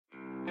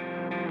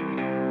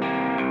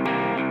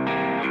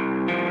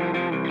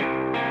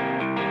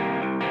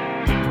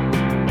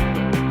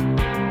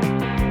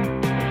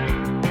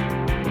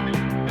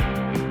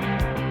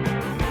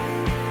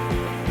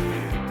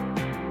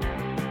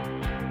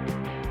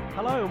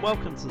Hello and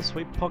welcome to the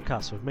Sweep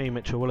Podcast with me,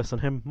 Mitchell Willis, and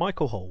him,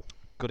 Michael Hall.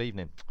 Good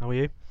evening. How are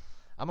you?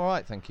 I'm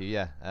alright, thank you,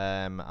 yeah.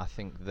 I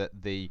think that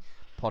the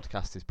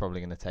podcast is probably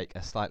going to take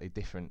a slightly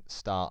different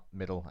start,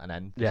 middle and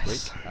end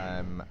this week,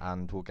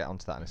 and we'll get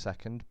onto that in a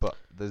second. But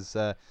there's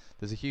a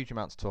huge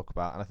amount to talk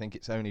about, and I think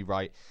it's only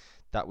right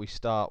that we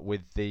start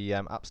with the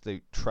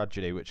absolute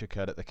tragedy which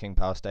occurred at the King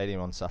Power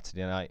Stadium on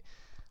Saturday night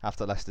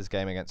after Leicester's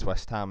game against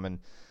West Ham. And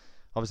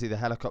obviously the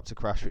helicopter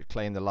crash which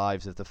claimed the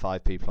lives of the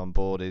 5 people on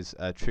board is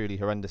a truly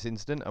horrendous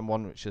incident, and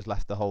one which has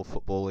left the whole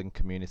footballing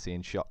community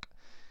in shock.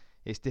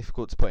 It's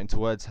difficult to put into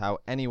words how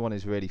anyone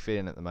is really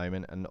feeling at the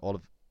moment, and all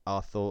of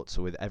our thoughts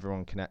are with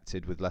everyone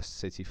connected with Leicester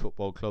City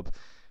Football Club,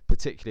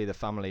 particularly the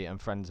family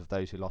and friends of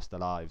those who lost their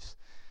lives.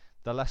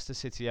 The Leicester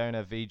City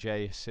owner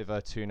Vijay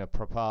Sivatuna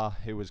Prapar,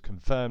 who was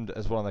confirmed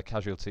as one of the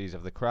casualties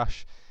of the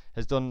crash,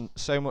 has done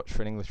so much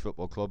for an English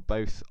football club,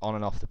 both on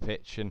and off the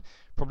pitch, and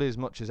probably as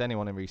much as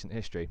anyone in recent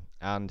history,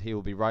 and he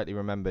will be rightly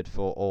remembered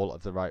for all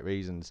of the right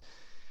reasons.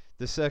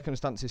 The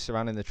circumstances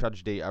surrounding the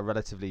tragedy are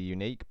relatively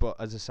unique, but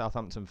as a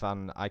Southampton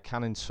fan, I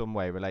can in some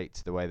way relate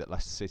to the way that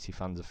Leicester City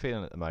fans are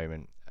feeling at the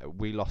moment.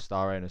 We lost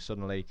our owner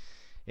suddenly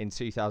in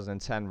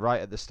 2010,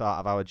 right at the start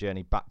of our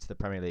journey back to the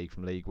Premier League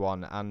from League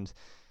One, and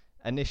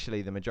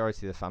initially the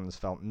majority of the fans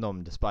felt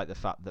numb, despite the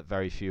fact that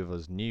very few of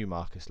us knew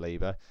Marcus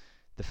Leber.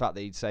 The fact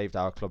that he'd saved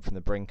our club from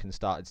the brink and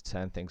started to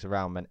turn things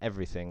around meant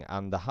everything,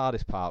 and the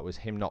hardest part was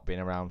him not being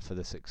around for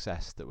the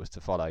success that was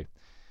to follow.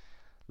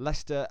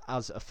 Leicester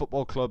as a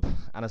football club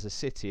and as a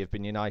city have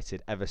been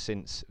united ever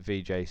since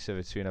Vijay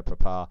Sivatuna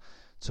Prapar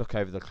took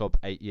over the club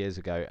 8 years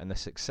ago, and the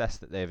success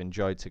that they have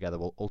enjoyed together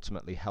will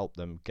ultimately help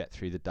them get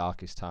through the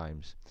darkest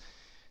times.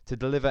 To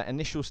deliver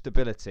initial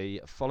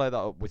stability, follow that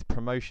up with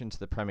promotion to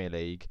the Premier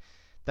League,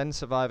 then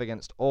survive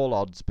against all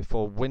odds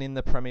before winning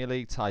the Premier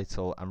League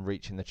title and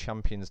reaching the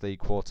Champions League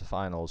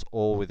quarter-finals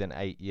all within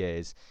 8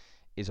 years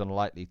is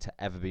unlikely to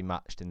ever be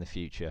matched in the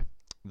future.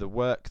 The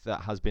work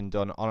that has been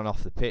done on and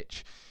off the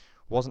pitch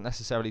wasn't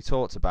necessarily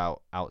talked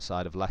about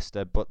outside of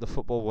Leicester, but the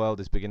football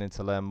world is beginning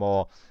to learn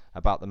more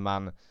about the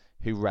man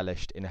who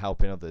relished in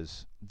helping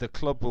others. The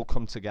club will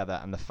come together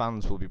and the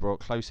fans will be brought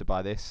closer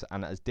by this,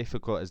 and as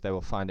difficult as they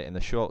will find it in the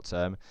short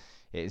term,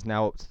 it is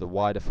now up to the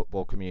wider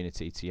football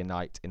community to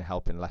unite in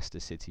helping Leicester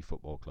City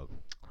Football Club.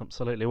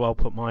 Absolutely well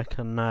put, Mike.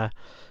 And I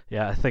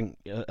think,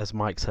 as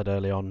Mike said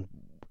early on,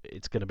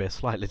 it's going to be a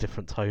slightly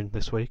different tone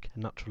this week,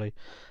 naturally.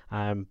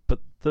 But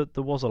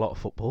there was a lot of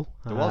football.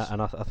 There was.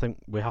 And I think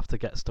we have to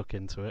get stuck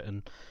into it.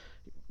 And,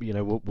 you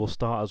know, we'll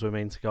start as we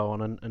mean to go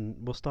on. And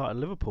we'll start at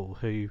Liverpool,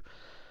 who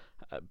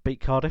beat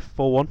Cardiff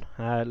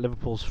 4-1.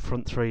 Liverpool's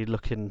front three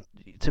looking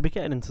to be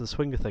getting into the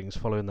swing of things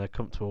following their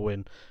comfortable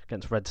win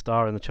against Red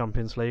Star in the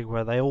Champions League,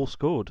 where they all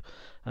scored.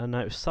 And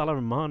it was Salah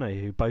and Mane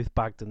who both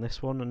bagged in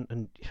this one,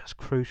 and it's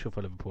crucial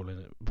for Liverpool,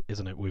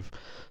 isn't it? We've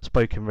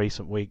spoken in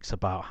recent weeks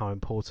about how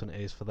important it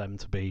is for them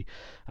to be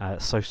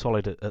so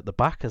solid at the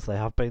back as they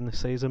have been this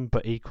season,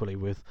 but equally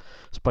we've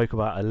spoke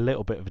about a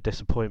little bit of a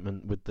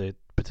disappointment with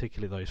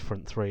particularly those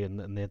front three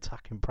and the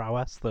attacking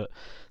prowess that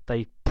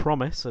they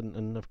promise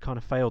and have kind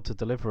of failed to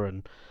deliver,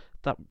 and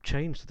that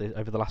changed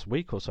over the last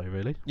week or so,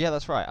 really. Yeah,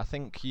 that's right. I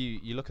think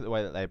you look at the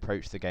way that they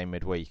approached the game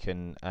midweek,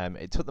 and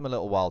it took them a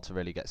little while to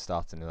really get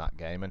started in that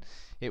game, and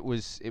it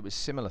was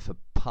similar for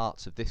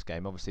parts of this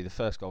game. Obviously, the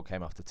first goal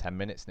came after 10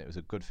 minutes, and it was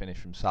a good finish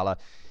from Salah.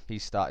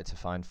 He's started to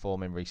find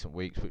form in recent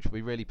weeks, which will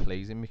be really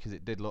pleasing, because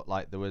it did look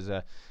like there was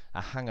a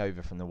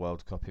hangover from the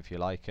World Cup, if you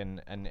like,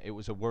 and it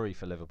was a worry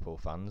for Liverpool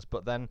fans.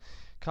 But then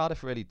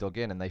Cardiff really dug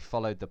in, and they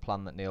followed the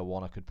plan that Neil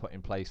Warnock had put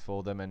in place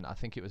for them, and I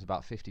think it was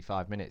about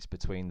 55 minutes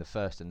between the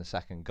first and the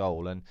second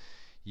goal, and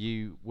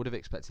you would have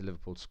expected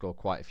Liverpool to score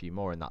quite a few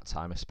more in that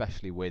time,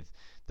 especially with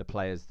the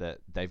players that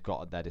they've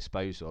got at their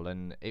disposal.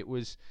 And it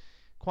was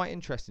quite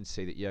interesting to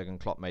see that Jurgen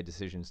Klopp made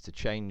decisions to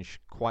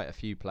change quite a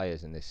few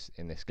players in this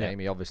game.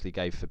 Yeah. He obviously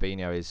gave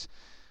Fabinho his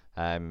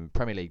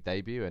Premier League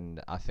debut,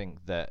 and I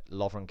think that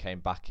Lovren came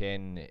back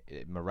in,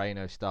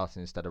 Moreno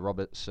starting instead of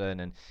Robertson,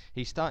 and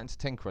he's starting to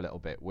tinker a little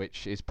bit,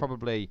 which is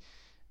probably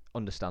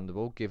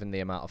understandable given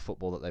the amount of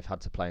football that they've had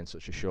to play in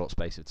such a short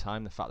space of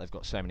time, the fact they've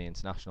got so many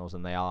internationals,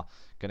 and they are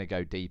going to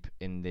go deep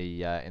in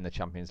the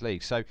Champions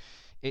League. So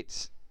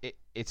it's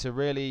a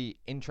really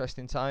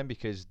interesting time,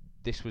 because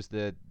this was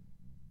the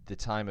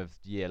time of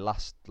year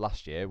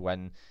last year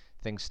when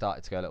things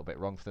started to go a little bit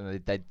wrong for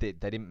them. They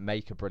didn't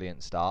make a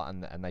brilliant start,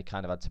 and they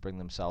kind of had to bring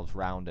themselves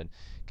round and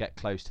get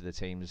close to the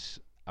teams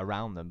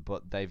around them,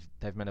 but they've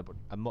made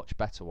a much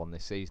better one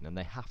this season, and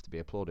they have to be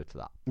applauded for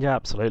that. Yeah,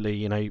 absolutely.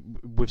 You know,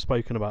 we've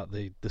spoken about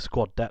the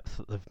squad depth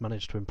that they've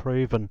managed to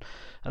improve, and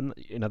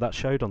you know that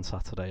showed on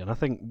Saturday. And I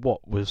think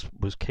what was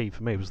key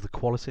for me was the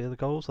quality of the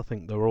goals. I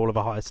think they were all of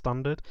a high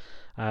standard.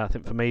 I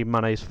think for me,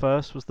 Mane's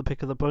first was the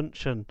pick of the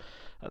bunch, and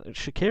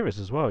Shaqiri's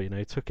as well. You know,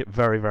 he took it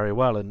very, very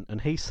well,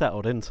 and he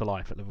settled into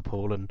life at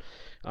Liverpool, and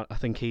I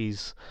think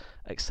he's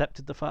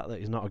accepted the fact that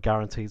he's not a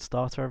guaranteed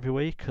starter every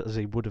week, as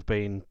he would have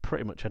been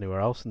pretty much anywhere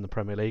else in the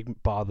Premier League,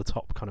 bar the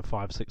top kind of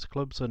 5-6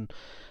 clubs. And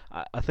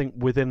I think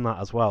within that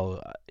as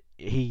well,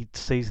 he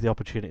sees the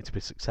opportunity to be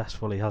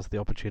successful. He has the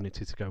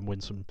opportunity to go and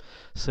win some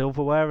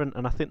silverware,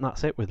 and I think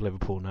that's it with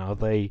Liverpool now.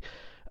 They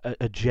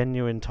are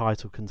genuine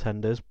title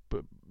contenders,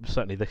 but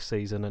certainly this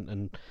season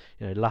and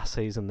last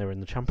season they were in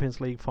the Champions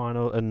League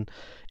final, and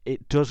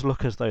it does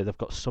look as though they've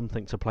got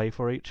something to play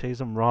for each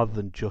season rather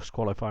than just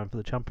qualifying for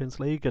the Champions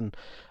League. And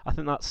I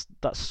think that's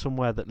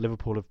somewhere that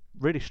Liverpool have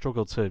really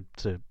struggled to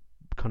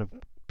kind of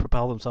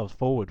propel themselves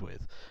forward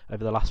with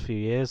over the last few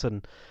years.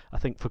 And I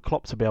think for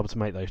Klopp to be able to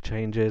make those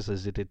changes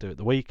as he did do at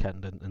the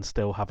weekend and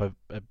still have a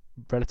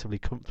relatively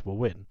comfortable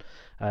win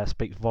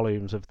speaks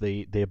volumes of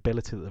the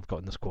ability that they've got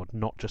in the squad,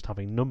 not just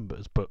having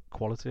numbers but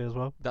quality as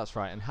well. That's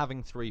right, and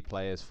having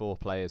 4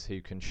 players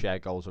who can share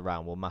goals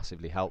around will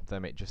massively help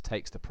them. It just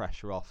takes the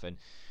pressure off, and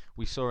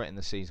we saw it in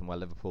the season where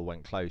Liverpool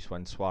went close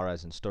when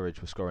Suarez and Sturridge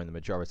were scoring the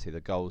majority of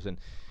the goals. And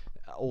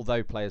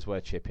although players were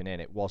chipping in,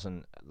 it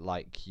wasn't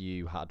like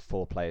you had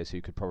 4 players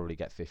who could probably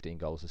get 15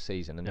 goals a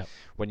season. And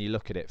when you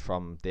look at it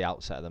from the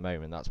outset at the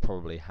moment, that's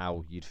probably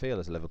how you'd feel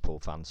as a Liverpool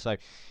fan. So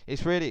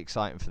it's really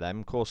exciting for them.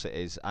 Of course it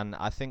is. And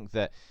I think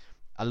that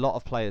a lot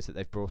of players that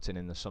they've brought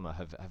in the summer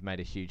have made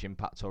a huge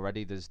impact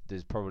already. There's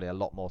probably a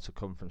lot more to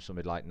come from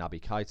somebody like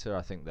Naby Keita.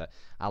 I think that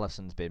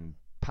Alisson's been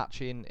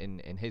patchy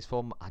in his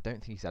form. I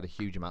don't think he's had a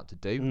huge amount to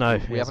do. No,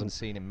 we haven't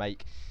seen him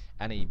make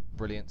any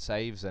brilliant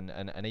saves,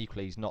 and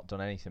equally he's not done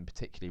anything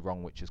particularly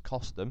wrong which has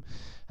cost them.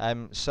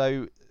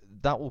 So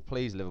that will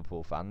please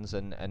Liverpool fans,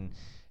 and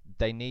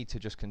they need to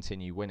just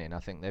continue winning. I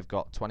think they've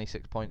got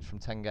 26 points from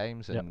 10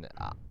 games, and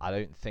I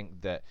don't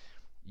think that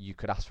you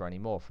could ask for any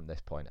more from this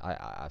point.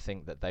 I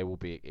think that they will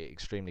be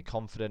extremely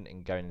confident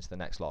in going into the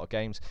next lot of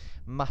games.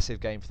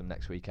 Massive game for them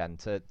next weekend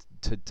to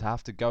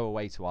have to go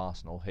away to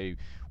Arsenal, who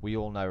we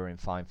all know are in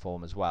fine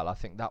form as well. I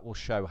think that will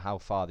show how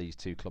far these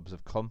two clubs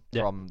have come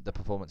from the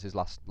performances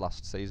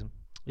last season.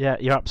 Yeah,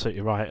 you're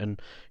absolutely right.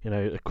 And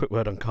a quick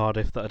word on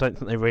Cardiff, that I don't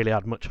think they really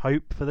had much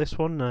hope for this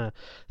one.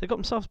 They got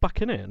themselves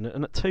back in it, and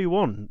at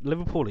 2-1,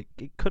 Liverpool,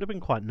 it could have been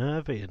quite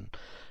nervy.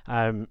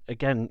 And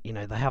again,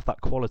 they have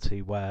that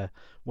quality where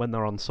when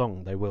they're on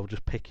song, they will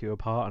just pick you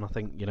apart. And I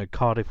think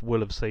Cardiff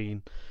will have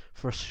seen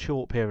for a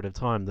short period of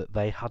time that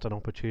they had an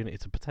opportunity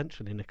to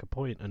potentially nick a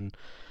point. And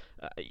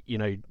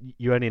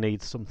you only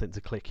need something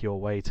to click your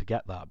way to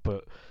get that,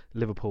 but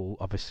Liverpool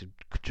obviously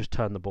could just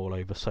turn the ball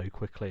over so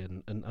quickly,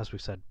 and as we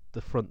said,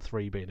 the front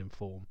 3 being in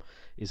form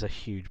is a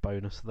huge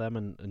bonus to them,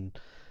 and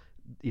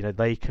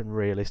they can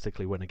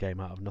realistically win a game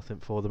out of nothing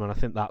for them. And I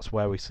think that's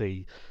where we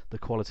see the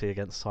quality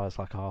against sides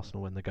like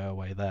Arsenal when they go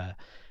away there.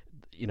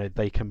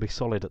 They can be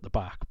solid at the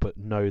back, but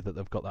know that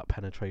they've got that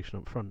penetration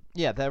up front.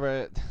 Yeah,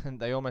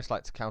 they almost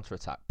like to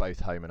counter-attack both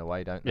home and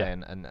away, don't they?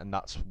 Yeah. And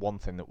that's one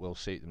thing that will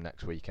suit them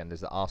next weekend,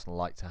 is that Arsenal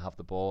like to have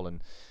the ball,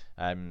 and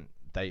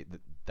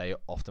they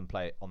often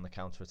play it on the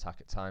counter-attack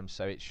at times.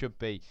 So it should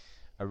be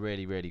a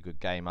really, really good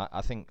game.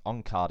 I think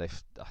on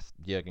Cardiff,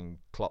 Jurgen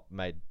Klopp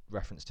made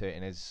reference to it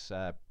in his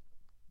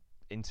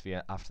interview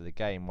after the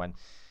game when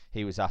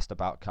he was asked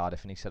about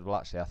Cardiff, and he said, well,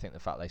 actually, I think the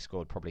fact they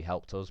scored probably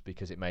helped us,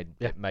 because it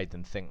made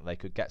them think they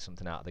could get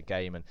something out of the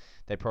game, and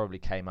they probably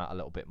came out a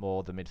little bit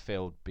more. The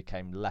midfield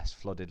became less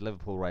flooded.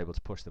 Liverpool were able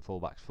to push the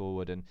fullbacks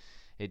forward, and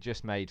it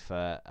just made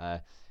for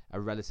a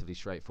relatively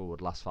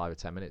straightforward last 5 or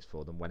 10 minutes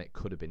for them when it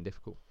could have been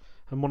difficult.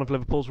 And one of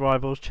Liverpool's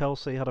rivals,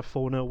 Chelsea, had a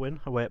 4-0 win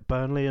away at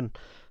Burnley, and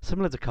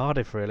similar to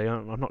Cardiff, really,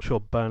 I'm not sure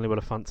Burnley would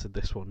have fancied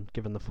this one,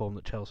 given the form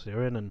that Chelsea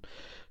are in. And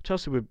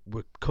Chelsea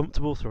were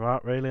comfortable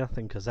throughout, really. I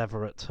think as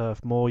ever at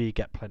Turf Moor, you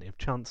get plenty of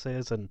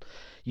chances, and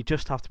you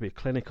just have to be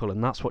clinical,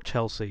 and that's what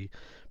Chelsea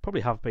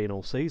probably have been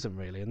all season,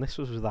 really. And this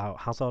was without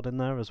Hazard in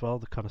there as well,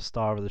 the kind of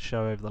star of the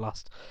show over the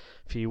last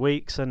few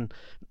weeks. And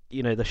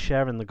they're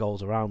sharing the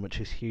goals around, which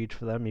is huge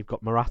for them. You've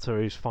got Morata,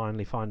 who's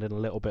finally finding a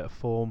little bit of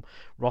form.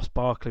 Ross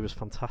Barkley was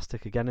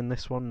fantastic again in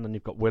this one, and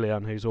you've got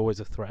Willian, who's always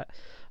a threat,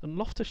 and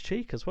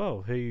Loftus-Cheek as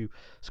well, who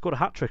scored a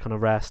hat-trick on a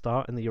rare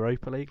start in the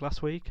Europa League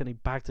last week, and he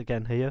bagged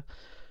again here.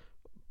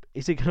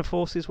 Is he going to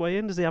force his way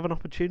in? Does he have an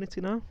opportunity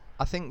now?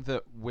 I think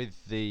that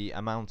with the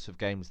amount of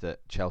games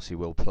that Chelsea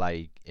will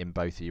play in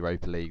both the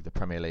Europa League, the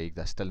Premier League,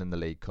 they're still in the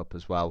League Cup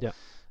as well.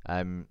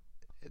 Yeah.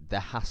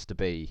 There has to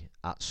be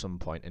at some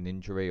point an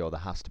injury, or there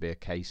has to be a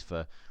case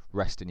for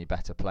resting your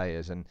better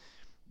players, and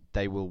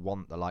they will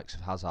want the likes of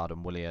Hazard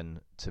and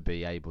Willian to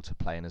be able to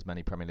play in as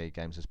many Premier League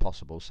games as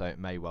possible. So it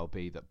may well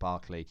be that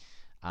Barkley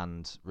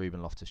and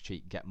Ruben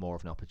Loftus-Cheek get more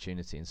of an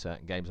opportunity in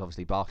certain games.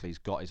 Obviously, Barkley's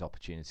got his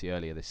opportunity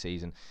earlier this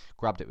season,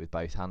 grabbed it with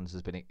both hands,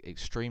 has been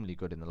extremely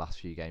good in the last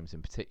few games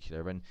in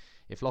particular. And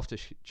if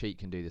Loftus-Cheek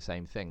can do the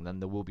same thing, then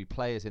there will be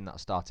players in that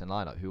starting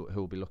lineup who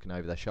will be looking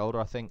over their shoulder.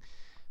 I think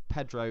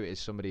Pedro is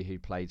somebody who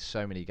played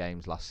so many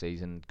games last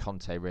season.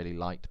 Conte really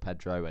liked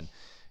Pedro, and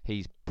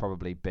he's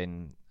probably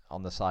been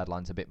on the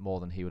sidelines a bit more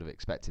than he would have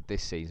expected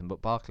this season.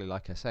 But Barkley,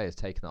 like I say, has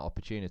taken that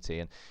opportunity,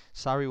 and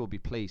Sarri will be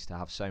pleased to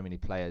have so many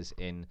players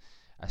in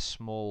a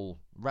small,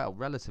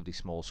 relatively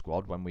small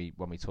squad when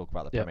we talk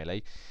about the Premier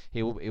League.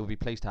 He'll be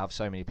pleased to have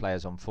so many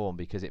players on form,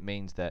 because it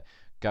means that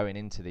going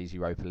into these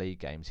Europa League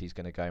games, he's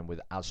going to go in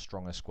with as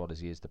strong a squad as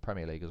he is the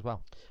Premier League as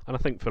well. And I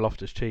think for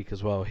Loftus-Cheek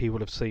as well, he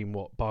would have seen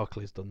what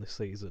Barkley's done this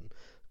season,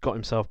 got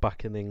himself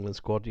back in the England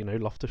squad.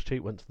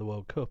 Loftus-Cheek went to the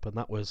World Cup, and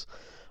that was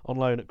on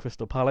loan at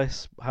Crystal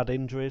Palace, had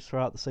injuries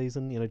throughout the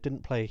season,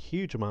 didn't play a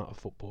huge amount of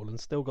football and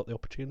still got the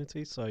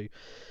opportunity. So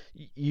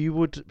you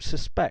would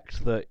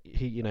suspect that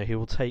he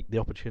will take the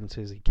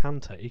opportunities he can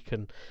take,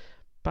 and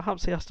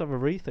perhaps he has to have a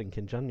rethink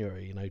in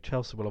January.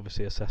 Chelsea will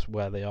obviously assess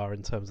where they are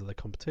in terms of the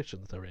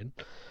competitions they're in.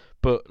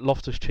 But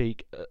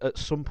Loftus-Cheek, at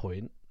some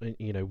point,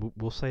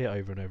 we'll say it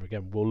over and over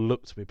again, will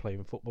look to be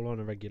playing football on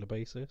a regular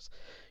basis.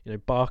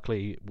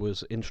 Barkley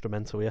was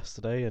instrumental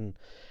yesterday, and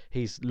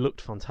he's looked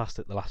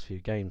fantastic the last few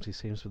games. He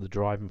seems to be the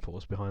driving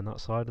force behind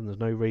that side, and there's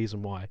no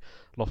reason why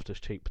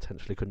Loftus-Cheek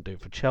potentially couldn't do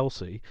it for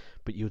Chelsea,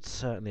 but you would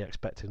certainly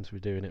expect him to be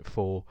doing it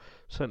for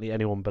certainly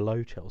anyone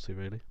below Chelsea,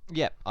 really.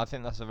 Yeah, I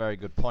think that's a very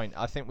good point.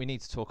 I think we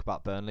need to talk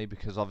about Burnley,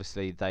 because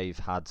obviously they've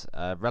had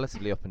a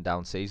relatively up and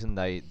down season.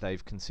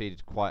 They've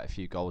conceded quite a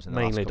few goals in the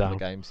last couple of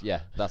games.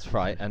 Yeah, that's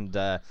right. And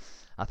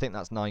I think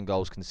that's 9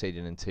 goals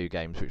conceded in 2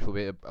 games, which will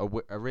be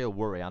a real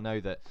worry. I know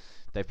that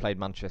they've played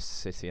Manchester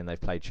City and they've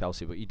played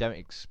Chelsea, but you don't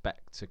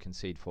expect to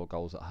concede 4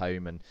 goals at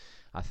home. And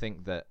I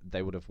think that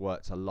they would have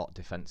worked a lot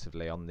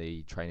defensively on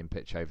the training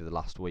pitch over the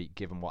last week,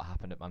 given what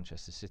happened at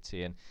Manchester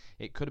City. And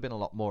it could have been a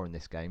lot more in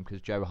this game, because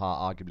Joe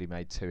Hart arguably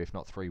made 2, if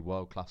not 3,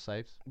 world-class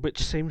saves.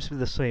 Which seems to be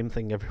the same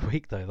thing every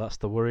week, though. That's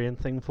the worrying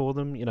thing for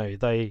them.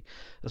 They,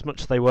 as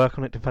much as they work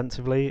on it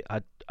defensively,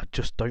 I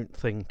just don't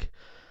think...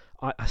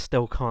 I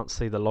still can't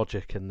see the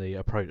logic in the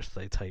approach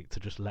they take to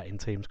just letting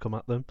teams come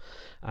at them.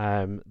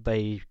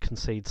 They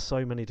concede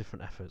so many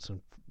different efforts,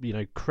 and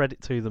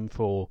credit to them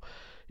for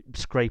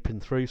scraping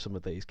through some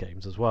of these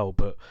games as well.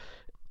 But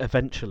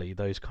eventually,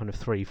 those kind of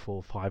 3,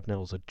 4,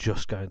 5-0s are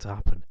just going to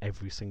happen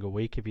every single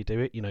week if you do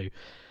it.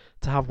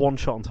 To have 1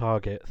 shot on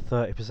target,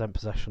 30%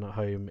 possession at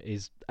home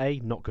is A,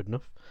 not good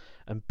enough,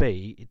 and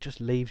B, it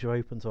just leaves you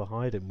open to a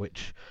hiding,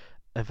 which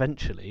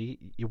eventually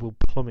you will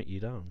plummet you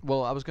down.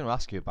 Well, I was going to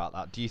ask you about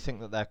that. Do you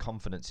think that their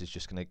confidence is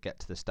just going to get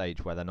to the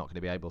stage where they're not going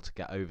to be able to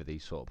get over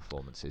these sort of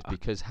performances?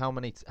 Because how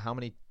many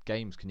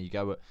games can you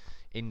go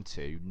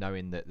into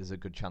knowing that there's a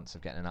good chance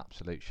of getting an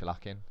absolute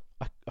shellacking?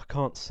 I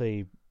can't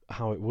see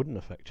how it wouldn't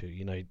affect you.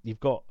 You've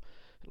got,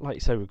 like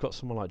you say, we've got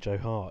someone like Joe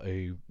Hart,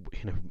 who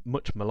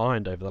much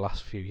maligned over the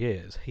last few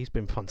years. He's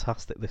been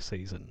fantastic this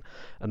season,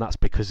 and that's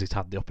because he's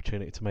had the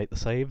opportunity to make the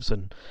saves.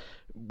 And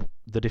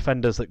the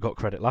defenders that got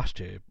credit last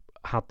year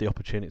had the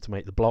opportunity to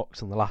make the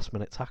blocks and the last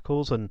minute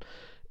tackles, and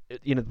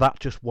that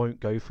just won't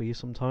go for you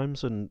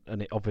sometimes, and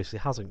it obviously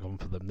hasn't gone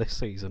for them this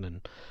season,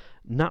 and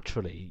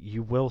naturally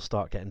you will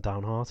start getting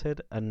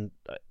downhearted. And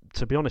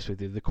to be honest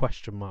with you, the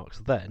question marks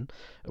then,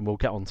 and we'll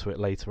get onto it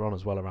later on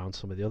as well around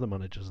some of the other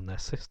managers and their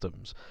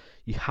systems,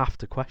 you have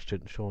to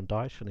question Sean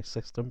Dyche and his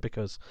system,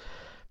 because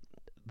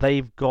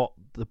they've got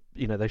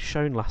they've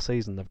shown last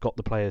season they've got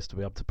the players to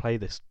be able to play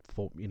this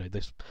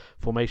this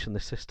formation,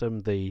 this system,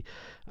 the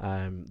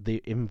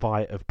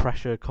invite of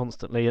pressure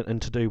constantly,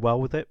 and to do well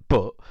with it.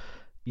 But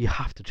you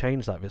have to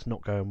change that if it's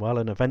not going well,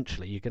 and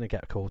eventually you're going to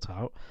get caught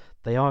out.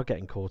 They are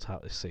getting caught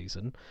out this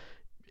season.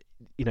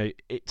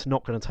 It's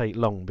not going to take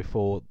long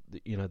before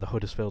the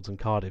Huddersfields and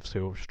Cardiffs,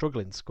 who are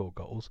struggling to score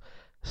goals,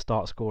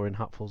 start scoring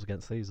hatfuls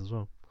against these as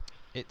well.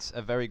 It's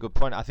a very good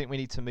point. I think we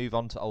need to move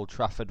on to Old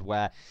Trafford,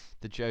 where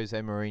the Jose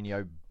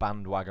Mourinho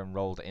bandwagon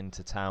rolled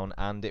into town,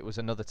 and it was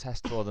another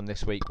test for them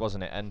this week,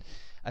 wasn't it? And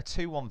a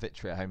 2-1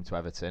 victory at home to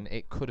Everton,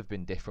 it could have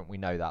been different, we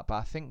know that, but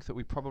I think that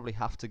we probably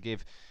have to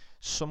give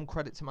some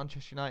credit to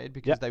Manchester United,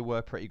 because they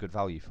were pretty good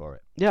value for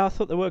it. Yeah, I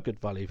thought they were good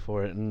value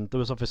for it, and there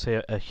was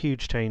obviously a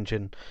huge change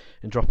in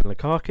dropping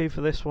Lukaku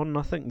for this one, and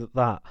I think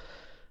that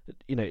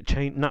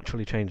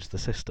naturally changed the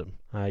system.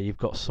 You've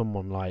got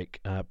someone like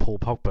Paul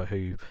Pogba,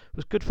 who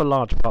was good for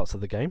large parts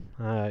of the game.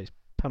 His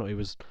penalty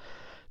was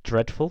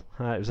dreadful.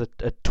 It was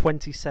a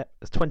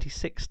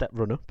 26-step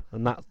run-up,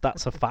 and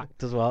that's a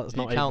fact as well. It's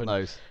not count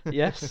those.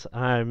 Yes,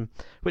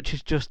 which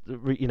is just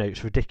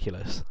it's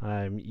ridiculous.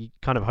 You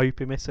kind of hope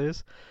he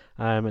misses,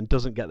 and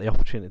doesn't get the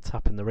opportunity to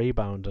tap in the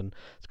rebound. And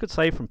it's a good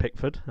save from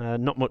Pickford.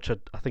 Not much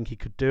I think he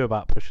could do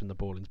about pushing the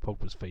ball into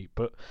Pogba's feet.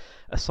 But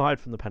aside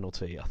from the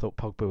penalty, I thought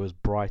Pogba was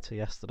brighter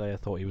yesterday. I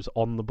thought he was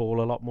on the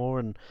ball a lot more,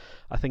 and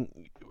I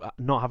think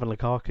not having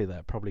Lukaku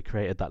there probably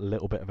created that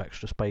little bit of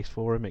extra space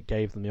for him. It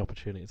gave them the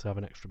opportunity to have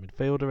an extra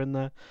midfielder in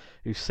there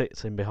who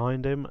sits in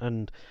behind him,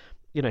 and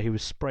he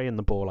was spraying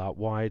the ball out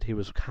wide. He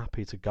was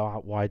happy to go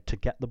out wide to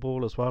get the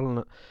ball as well,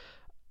 and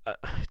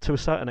to a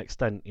certain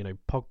extent,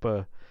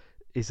 Pogba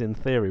is in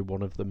theory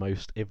one of the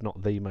most, if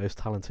not the most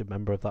talented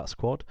member of that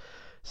squad.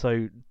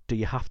 So do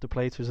you have to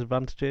play to his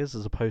advantages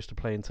as opposed to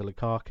playing to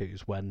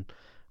Lukaku's, when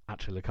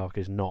actually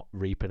Lukaku's not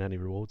reaping any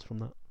rewards from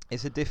that?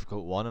 It's a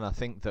difficult one, and I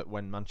think that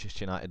when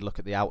Manchester United look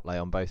at the outlay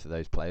on both of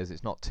those players,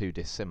 it's not too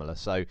dissimilar.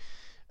 So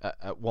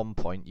at one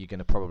point you're going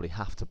to probably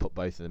have to put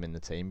both of them in the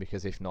team,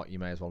 because if not, you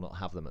may as well not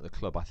have them at the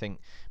club. I think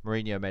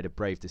Mourinho made a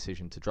brave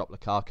decision to drop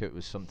Lukaku. It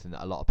was something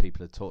that a lot of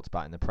people had talked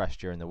about in the press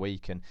during the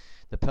week, and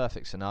the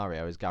perfect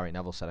scenario, as Gary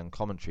Neville said on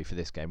commentary for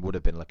this game, would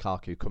have been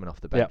Lukaku coming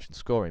off the bench and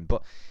scoring.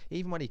 But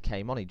even when he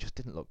came on, he just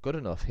didn't look good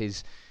enough.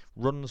 His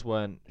runs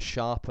weren't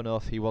sharp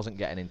enough. He wasn't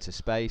getting into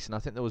space, and I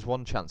think there was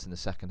one chance in the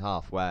second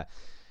half where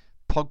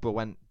Pogba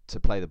went to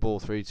play the ball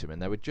through to him,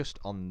 and they were just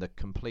on the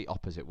complete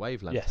opposite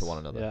wavelength to one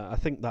another. Yeah, I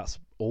think that's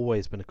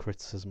always been a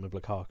criticism of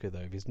Lukaku, though.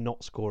 If he's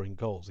not scoring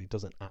goals, he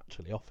doesn't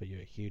actually offer you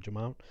a huge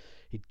amount.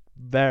 He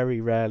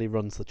very rarely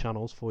runs the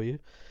channels for you.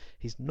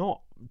 He's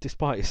not,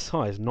 despite his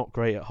size, not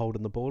great at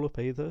holding the ball up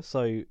either.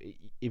 So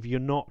if you're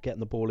not getting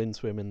the ball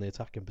into him in the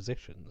attacking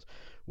positions,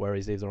 where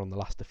he's either on the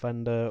last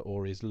defender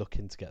or he's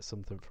looking to get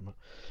something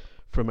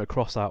from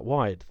across out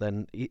wide,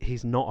 then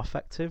he's not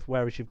effective.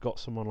 Whereas you've got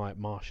someone like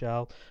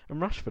Martial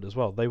and Rashford as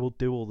well. They will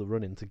do all the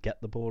running to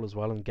get the ball as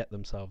well and get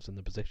themselves in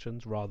the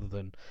positions rather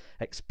than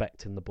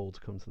expecting the ball to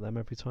come to them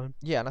every time.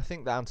 Yeah, and I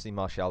think that Anthony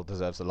Martial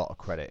deserves a lot of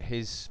credit.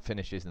 His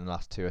finishes in the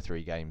last 2 or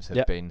 3 games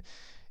have been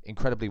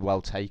incredibly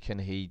well taken.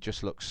 He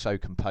just looks so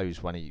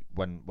composed when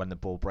the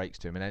ball breaks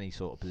to him in any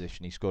sort of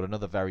position. He scored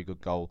another very good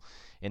goal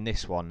in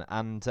this one,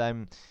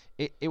 and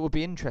it would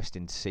be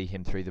interesting to see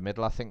him through the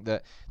middle. I think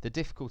that the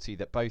difficulty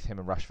that both him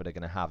and Rashford are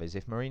going to have is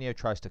if Mourinho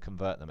tries to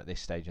convert them at this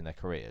stage in their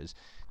careers.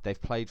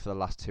 They've played for the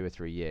last 2 or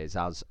 3 years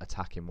as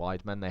attacking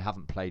wide men. They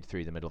haven't played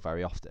through the middle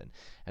very often,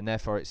 and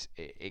therefore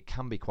it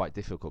can be quite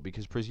difficult,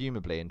 because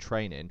presumably in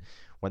training,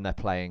 when they're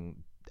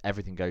playing,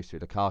 everything goes through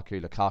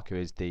Lukaku. Lukaku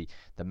is the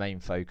main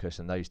focus,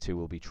 and those two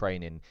will be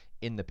training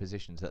in the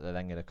positions that they're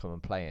then going to come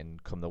and play in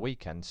come the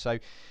weekend. So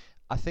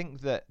I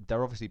think that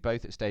they're obviously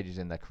both at stages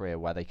in their career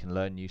where they can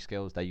learn new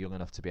skills. They're young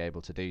enough to be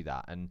able to do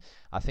that, and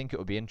I think it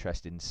would be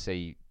interesting to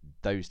see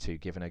those two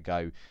given a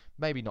go.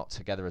 Maybe not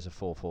together as a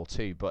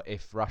 4-4-2, but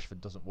if Rashford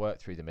doesn't work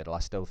through the middle, I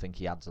still think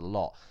he adds a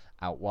lot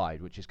out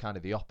wide, which is kind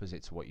of the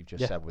opposite to what you've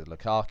just said with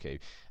Lukaku.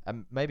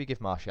 And maybe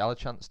give Martial a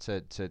chance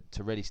to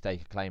really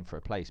stake a claim for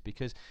a place,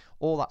 because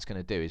all that's going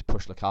to do is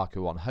push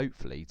Lukaku on,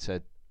 hopefully,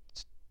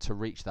 to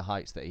reach the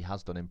heights that he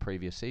has done in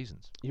previous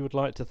seasons. You would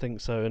like to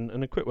think so.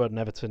 And a quick word on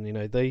Everton,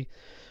 they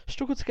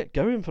struggled to get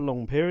going for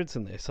long periods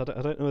in this. I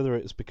don't know whether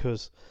it's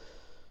because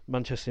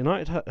Manchester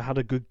United had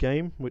a good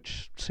game,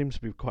 which seems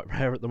to be quite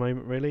rare at the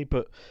moment, really,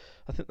 but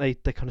I think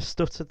they kind of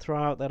stuttered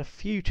throughout. They had a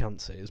few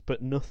chances,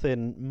 but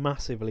nothing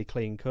massively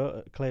clear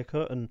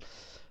cut. And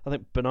I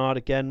think Bernard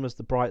again was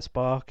the bright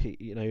spark.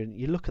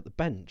 You look at the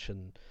bench,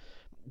 and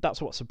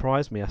that's what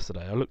surprised me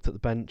yesterday. I looked at the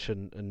bench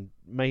and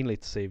mainly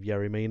to see if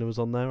Yerry Mina was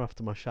on there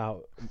after my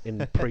shout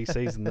in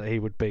pre-season that he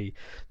would be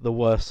the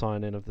worst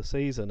signing of the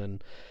season.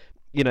 And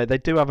they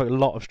do have a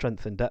lot of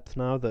strength and depth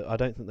now that I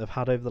don't think they've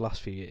had over the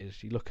last few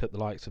years. You look at the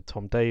likes of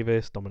Tom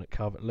Davis, Dominic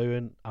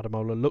Calvert-Lewin,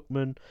 Ademola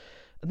Lookman,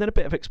 and then a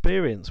bit of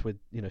experience with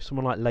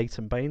someone like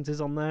Leighton Baines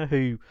is on there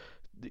who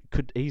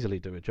could easily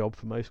do a job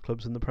for most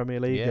clubs in the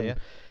Premier League.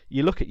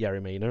 You look at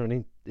Yerry Mina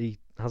and he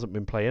hasn't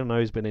been playing. I know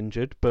he's been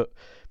injured, but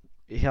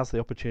he has the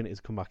opportunity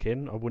to come back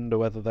in. I wonder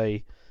whether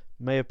they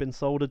may have been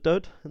sold a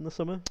dud in the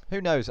summer.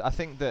 Who knows? I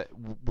think that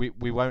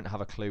we won't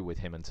have a clue with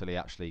him until he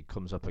actually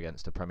comes up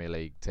against a Premier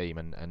League team,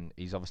 and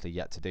he's obviously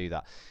yet to do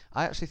that.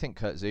 I actually think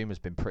Kurt Zouma's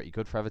been pretty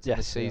good for Everton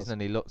this season,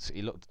 and he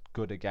looked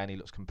good again. He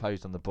looks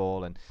composed on the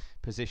ball, and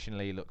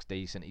positionally he looks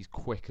decent. He's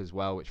quick as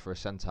well, which for a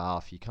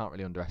centre-half you can't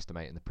really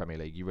underestimate in the Premier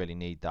League. You really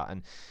need that.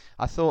 And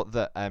I thought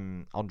that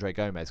Andre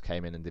Gomez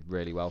came in and did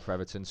really well for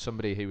Everton,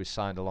 somebody who was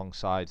signed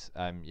alongside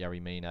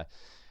Yerry Mina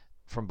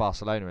from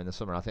Barcelona in the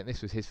summer. I think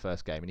this was his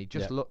first game, and he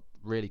just looked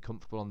really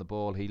comfortable on the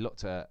ball. He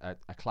looked a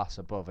class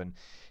above, and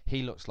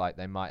he looks like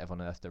they might have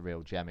unearthed a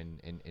real gem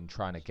in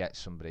trying to get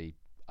somebody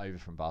over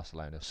from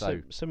Barcelona.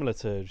 So similar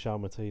to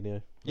João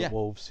Moutinho at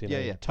Wolves,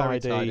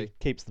 tidy,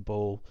 keeps the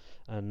ball,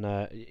 and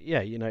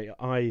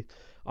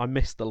I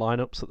missed the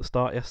lineups at the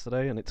start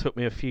yesterday, and it took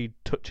me a few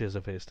touches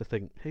of his to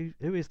think, who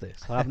is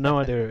this? I have no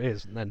idea who it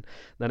is, and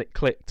then it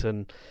clicked,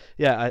 and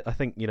I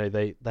think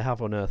they have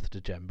unearthed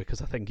a gem,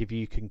 because I think if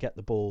you can get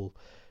the ball,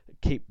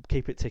 keep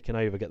it ticking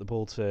over, get the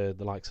ball to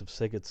the likes of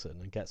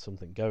Sigurdsson and get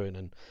something going,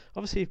 and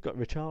obviously you've got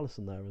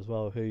Richarlison there as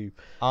well, who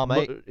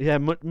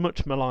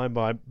much maligned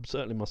by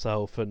certainly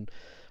myself, and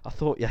I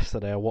thought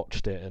yesterday I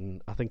watched it,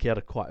 and I think he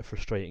had quite a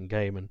frustrating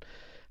game, and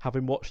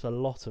having watched a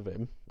lot of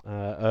him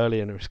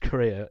early in his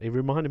career, he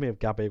reminded me of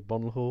Gabby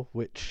Bonlhor,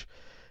 which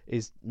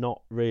is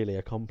not really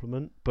a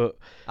compliment, but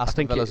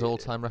Aston Villa's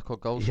all-time record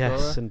goal scorer.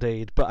 Yes,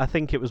 indeed. But I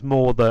think it was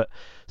more that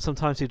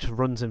sometimes he just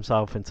runs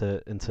himself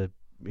into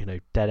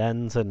dead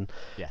ends, and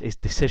his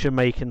decision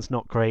making's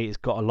not great. He's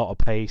got a lot of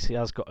pace. He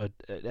has got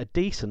a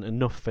decent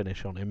enough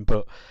finish on him,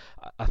 but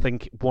I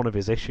think one of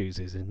his issues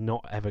is he's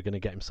not ever going to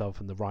get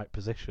himself in the right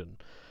position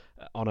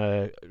on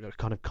a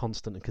kind of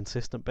constant and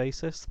consistent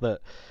basis.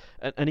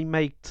 And he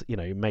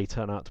may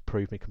turn out to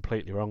prove me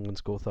completely wrong and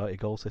score 30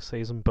 goals this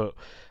season, but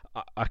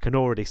I can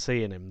already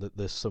see in him that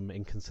there's some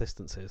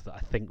inconsistencies that I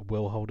think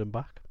will hold him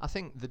back. I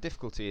think the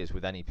difficulty is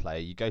with any player,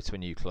 you go to a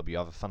new club, you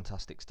have a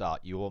fantastic start,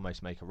 you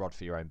almost make a rod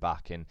for your own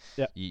back, and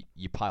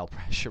you pile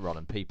pressure on,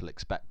 and people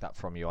expect that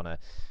from you on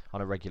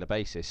a regular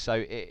basis.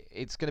 So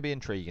it's going to be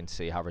intriguing to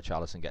see how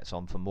Richarlison gets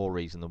on for more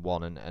reason than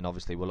one, and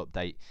obviously we'll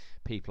update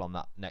people on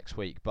that next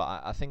week.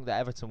 But I think that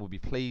Everton will be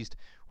pleased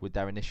with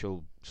their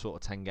initial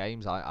sort of 10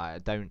 games. I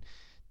don't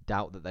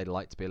doubt that they'd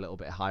like to be a little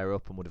bit higher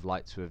up and would have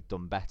liked to have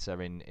done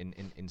better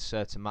in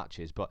certain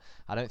matches, but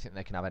I don't think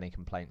they can have any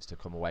complaints to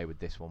come away with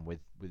this one with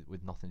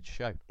nothing to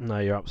show. No,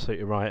 you're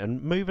absolutely right.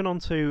 And moving on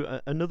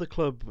to another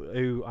club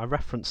who I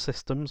referenced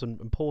systems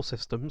and poor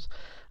systems,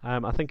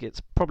 I think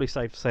it's probably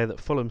safe to say that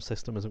Fulham's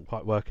system isn't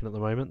quite working at the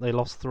moment. They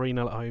lost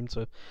 3-0 at home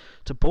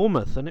to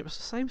Bournemouth, and it was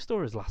the same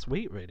story as last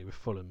week really with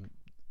Fulham.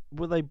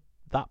 Were they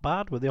that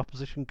bad? Were the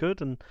opposition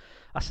good? And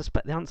I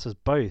suspect the answer's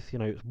both.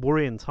 It's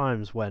worrying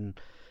times when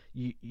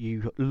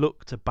you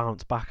look to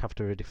bounce back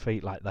after a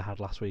defeat like they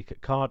had last week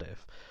at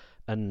Cardiff,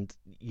 and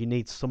you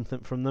need something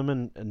from them,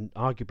 and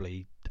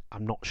arguably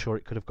I'm not sure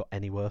it could have got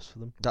any worse for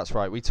them. That's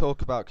right. We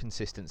talk about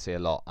consistency a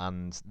lot,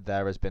 and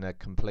there has been a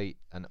complete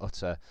and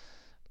utter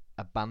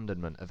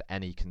abandonment of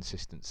any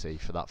consistency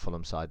for that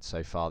Fulham side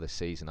so far this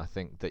season. I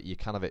think that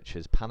Jokanovic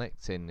has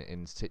panicked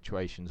in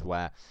situations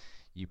where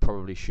you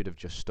probably should have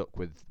just stuck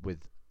with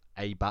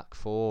a back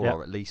four,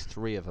 or at least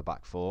three of a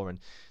back four, and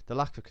the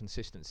lack of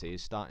consistency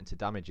is starting to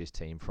damage his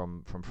team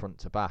from front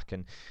to back.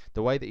 And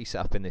the way that he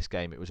set up in this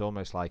game, it was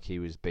almost like he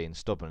was being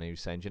stubborn. He was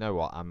saying, "Do you know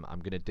what, I'm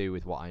going to do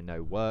with what I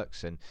know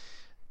works," and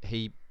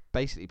he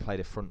basically played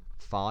a front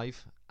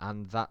five,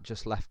 and that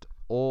just left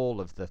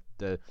all of the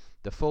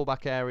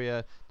full-back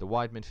area, the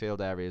wide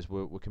midfield areas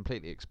were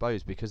completely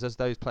exposed, because as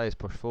those players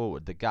pushed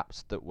forward, the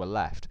gaps that were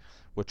left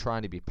were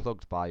trying to be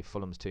plugged by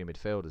Fulham's two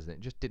midfielders, and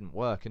it just didn't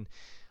work. And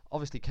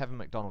obviously Kevin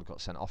McDonald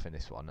got sent off in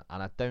this one,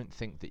 and I don't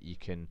think that you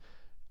can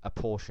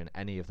apportion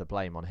any of the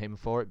blame on him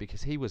for it,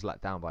 because he was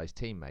let down by his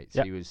teammates.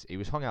 Yep. He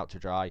was hung out to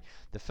dry.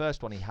 The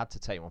first one, he had to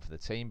take one for the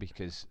team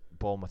because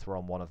Bournemouth were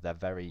on one of their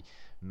very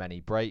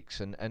many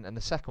breaks, and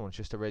the second one's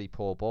just a really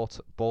poor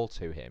ball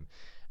to him.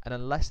 And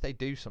unless they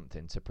do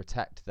something to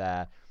protect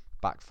their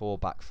back four,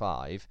 back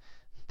five,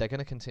 they're going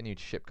to continue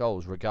to ship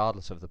goals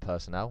regardless of the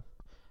personnel.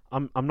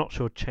 I'm not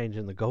sure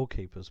changing the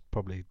goalkeeper's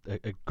probably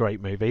a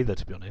great move either,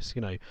 to be honest.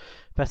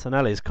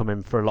 Bettinelli's come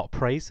in for a lot of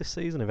praise this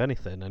season, if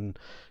anything, and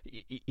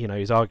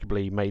he's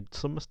arguably made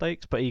some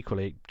mistakes, but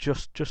equally,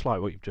 just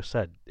like what you've just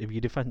said, if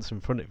your defence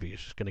in front of you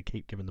is just going to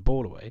keep giving the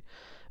ball away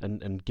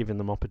and giving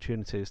them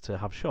opportunities to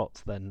have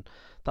shots, then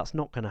that's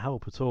not going to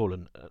help at all.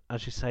 And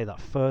as you say, that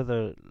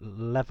further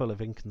level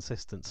of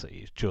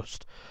inconsistency is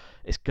just,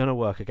 it's going to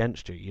work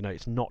against you.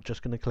 It's not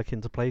just going to click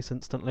into place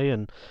instantly.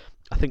 And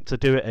I think to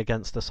do it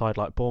against a side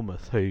like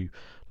Bournemouth, who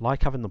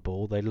like having the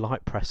ball, they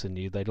like pressing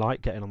you, they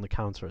like getting on the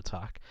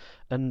counter-attack,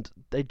 and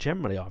they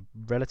generally are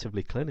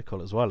relatively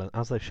clinical as well, and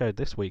as they showed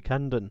this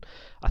weekend. And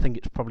I think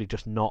it's probably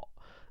just not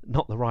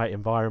the right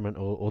environment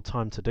or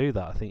time to do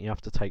that. I think you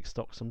have to take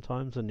stock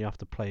sometimes, and you have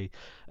to play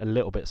a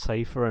little bit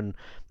safer. And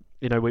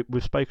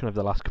we've spoken over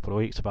the last couple of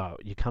weeks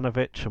about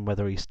Jokanovic and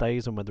whether he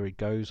stays and whether he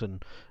goes,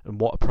 and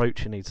what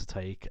approach he needs to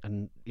take.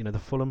 And the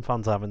Fulham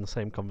fans are having the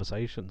same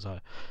conversations.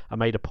 I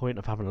made a point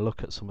of having a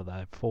look at some of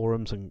their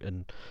forums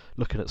and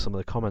looking at some of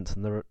the comments,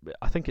 and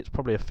I think it's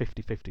probably a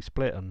 50-50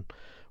 split on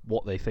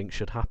what they think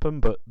should happen,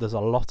 but there's a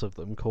lot of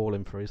them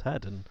calling for his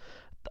head. And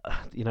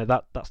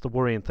that's the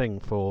worrying thing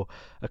for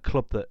a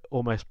club that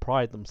almost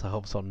pride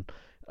themselves on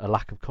a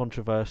lack of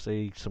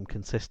controversy, some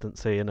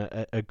consistency, and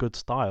a good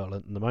style.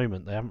 At the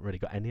moment, they haven't really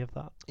got any of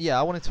that. Yeah,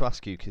 I wanted to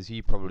ask you, because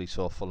you probably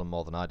saw Fulham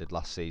more than I did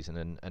last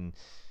season, and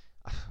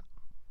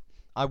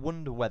I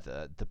wonder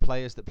whether the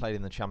players that played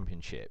in the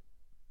Championship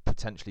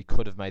potentially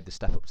could have made the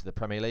step up to the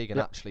Premier League, and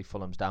actually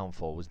Fulham's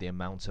downfall was the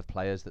amount of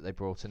players that they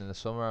brought in the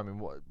summer. I mean,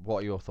 what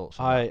are your thoughts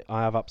on that?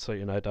 I have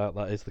absolutely no doubt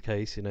that is the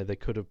case. They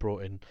could have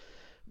brought in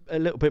a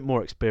little bit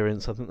more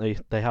experience. I think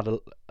they had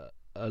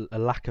a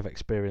lack of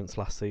experience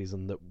last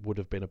season that would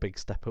have been a big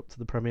step up to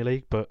the Premier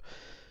League, but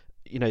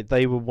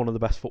they were one of the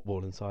best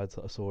footballing sides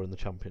that I saw in the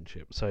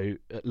Championship, so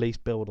at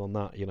least build on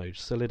that,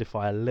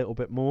 solidify a little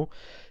bit more.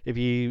 If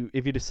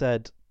you'd have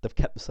said they've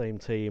kept the same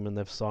team and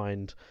they've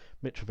signed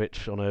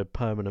Mitrovic on a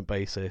permanent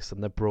basis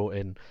and they've brought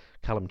in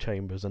Callum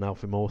Chambers and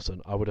Alfie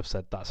Mawson, I would have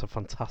said that's a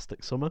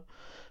fantastic summer.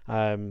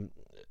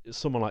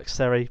 Someone like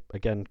Seri,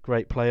 again,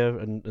 great player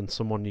and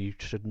someone you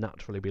should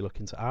naturally be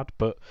looking to add,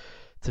 but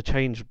to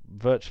change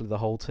virtually the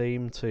whole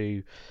team,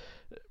 to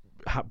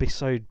be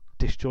so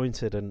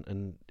disjointed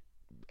and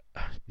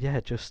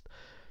just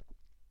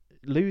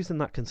losing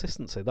that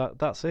consistency,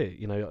 that's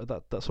it.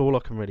 That's all I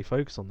can really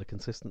focus on, the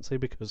consistency,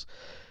 because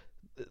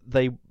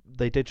they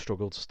did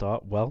struggle to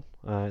start well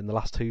in the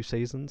last two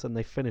seasons, and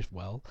they finished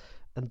well,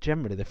 and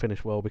generally they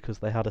finished well because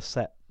they had a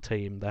set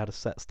team, they had a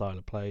set style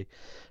of play,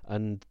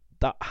 and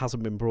that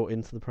hasn't been brought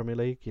into the Premier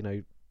League.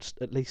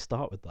 At least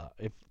start with that.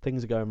 If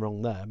things are going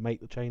wrong there,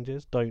 make the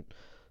changes. Don't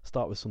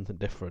start with something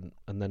different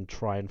and then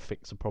try and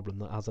fix a problem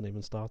that hasn't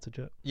even started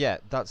yet. Yeah,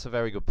 that's a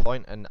very good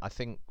point, and I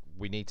think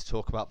we need to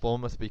talk about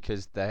Bournemouth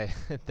because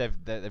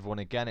they've won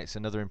again. It's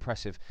another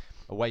impressive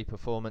away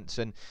performance,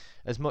 and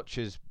as much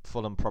as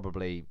Fulham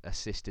probably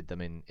assisted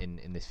them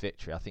in this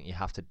victory, I think you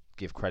have to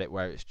give credit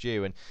where it's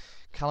due. And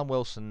Callum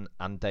Wilson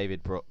and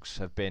David Brooks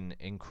have been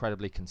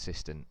incredibly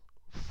consistent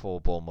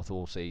for Bournemouth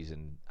all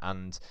season,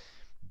 and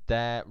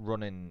their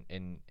running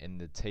in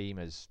the team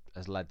has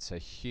led to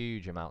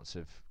huge amounts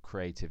of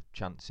creative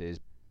chances,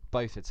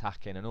 both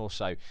attacking and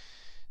also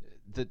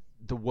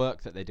the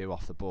work that they do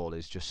off the ball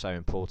is just so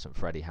important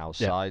for Eddie Howe's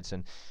sides,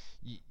 and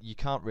you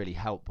can't really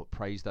help but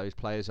praise those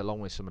players, along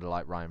with somebody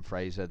like Ryan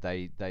Fraser.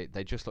 They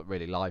just look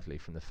really lively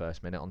from the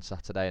first minute on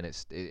Saturday, and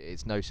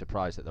it's no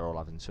surprise that they're all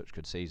having such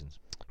good seasons.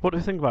 What do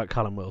you think about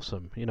Callum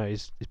Wilson? You know,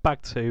 he's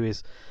back two,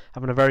 he's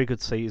having a very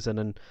good season,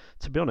 and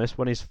to be honest,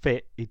 when he's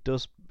fit, he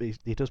does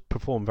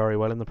perform very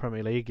well in the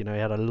Premier League. You know, he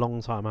had a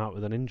long time out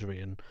with an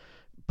injury and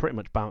pretty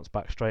much bounced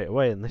back straight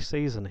away. And this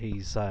season,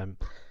 he's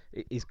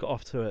got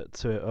off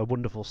to a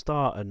wonderful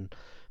start. And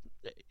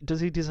does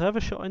he deserve a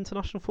shot at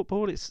international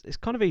football? It's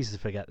kind of easy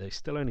to forget that he's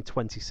still only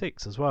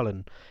 26 as well,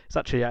 and he's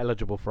actually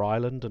eligible for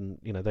Ireland. And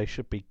you know, they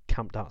should be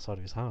camped outside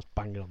of his house,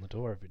 banging on the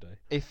door every day.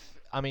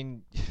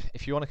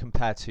 If you want to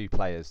compare two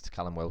players to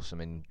Callum Wilson,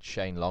 in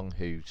Shane Long,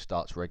 who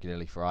starts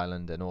regularly for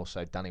Ireland, and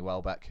also Danny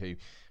Welbeck, who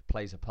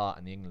plays a part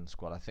in the England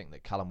squad, I think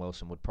that Callum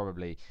Wilson would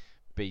probably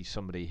be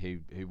somebody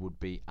who would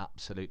be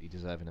absolutely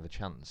deserving of a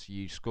chance.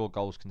 You score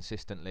goals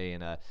consistently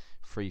in a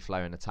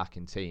free-flowing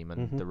attacking team,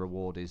 and the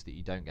reward is that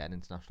you don't get an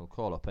international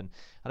call-up. And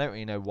I don't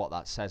really know what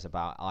that says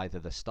about either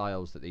the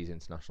styles that these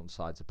international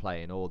sides are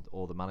playing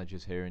or the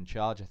managers who are in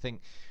charge. I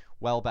think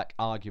Welbeck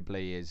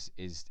arguably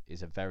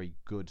is a very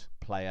good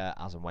player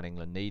as and when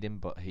England need him,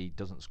 but he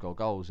doesn't score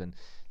goals, and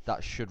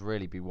that should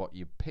really be what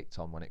you picked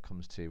on when it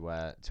comes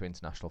to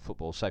international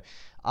football. So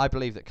I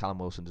believe that Callum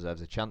Wilson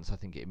deserves a chance. I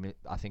think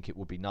it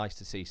would be nice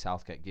to see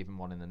Southgate give him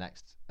one in the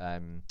next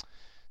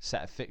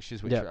set of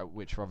fixtures, which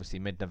are obviously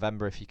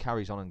mid-November. If he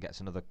carries on and gets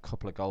another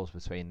couple of goals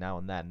between now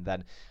and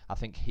then I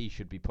think he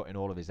should be putting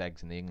all of his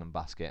eggs in the England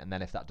basket. And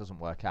then if that doesn't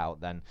work out,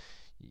 then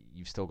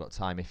you've still got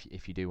time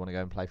if you do want to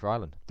go and play for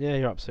Ireland. Yeah,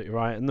 you're absolutely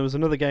right. And there was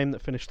another game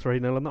that finished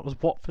 3-0, and that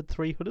was Watford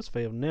 3,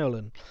 Huddersfield 0.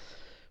 And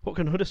what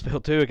can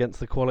Huddersfield do against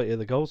the quality of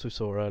the goals we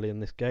saw early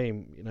in this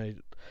game? You know,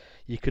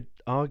 you could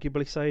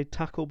arguably say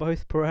tackle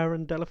both Pereira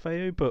and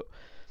Deulofeu, but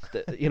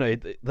you know,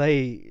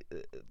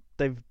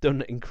 they've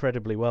done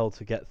incredibly well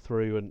to get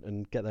through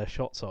and get their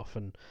shots off,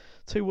 and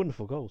two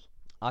wonderful goals.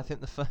 I think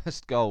the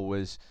first goal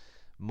was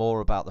more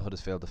about the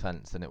Huddersfield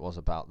defence than it was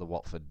about the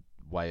Watford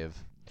way of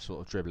sort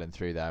of dribbling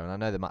through there. And I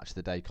know the Match of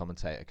the Day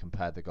commentator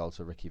compared the goal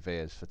to Ricky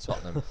Viers for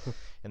Tottenham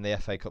in the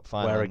FA Cup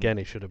final, where again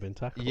he should have been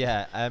tackled.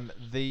 Yeah,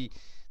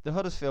 the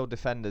Huddersfield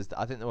defenders,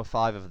 I think there were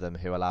 5 of them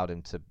who allowed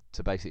him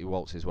to basically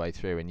waltz his way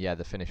through, and yeah,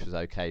 the finish was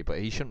okay, but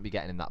he shouldn't be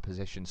getting in that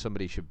position.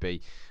 Somebody should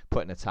be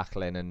putting a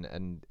tackle in,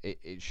 and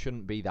it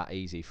shouldn't be that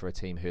easy for a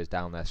team who is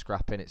down there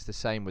scrapping. It's the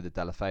same with the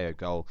Deulofeu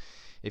goal.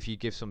 If you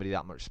give somebody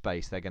that much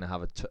space, they're going to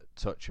have a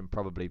touch and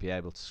probably be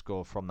able to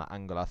score from that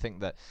angle. I think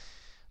that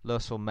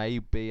Lursell may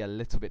be a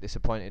little bit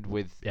disappointed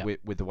with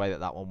the way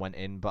that one went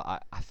in, but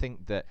I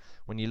think that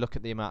when you look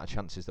at the amount of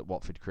chances that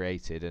Watford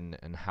created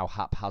and how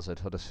haphazard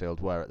Huddersfield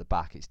were at the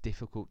back, it's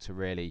difficult to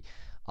really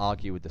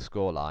argue with the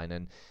scoreline.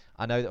 And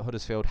I know that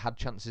Huddersfield had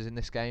chances in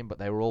this game, but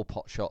they were all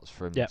pot shots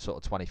from sort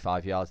of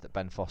 25 yards that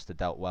Ben Foster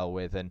dealt well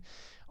with. And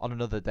on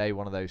another day,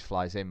 one of those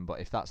flies in. But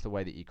if that's the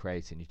way that you're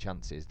creating your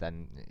chances,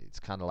 then it's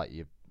kind of like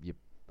you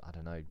I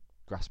don't know,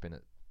 grasping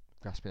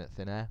at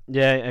thin air.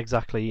 Yeah,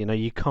 exactly. You know,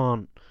 you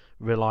can't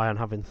rely on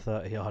having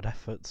 30-yard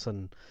efforts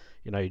and,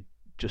 you know,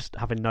 just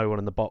having no one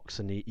in the box,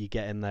 and you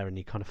get in there and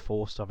you're kind of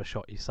forced to have a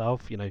shot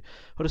yourself. You know,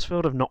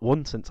 Huddersfield have not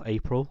won since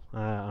April.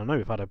 I know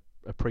we've had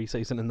a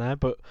pre-season in there,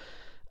 but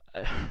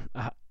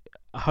a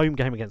home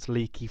game against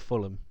leaky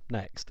Fulham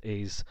next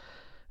is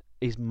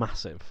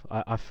massive.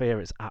 I fear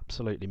it's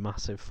absolutely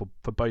massive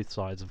for both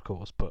sides, of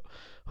course, but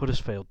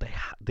Huddersfield,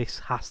 this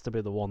has to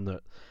be the one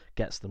that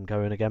gets them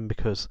going again,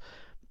 because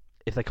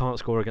if they can't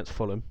score against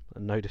Fulham,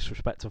 and no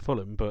disrespect to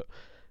Fulham, but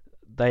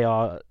they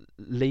are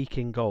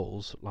leaking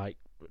goals like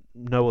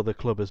no other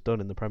club has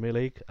done in the Premier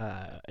League,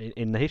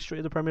 in the history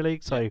of the Premier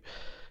League. So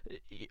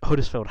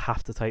Huddersfield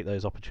have to take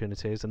those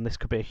opportunities, and this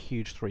could be a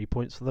huge 3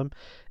 points for them.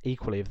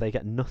 Equally, if they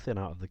get nothing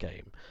out of the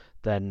game,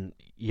 then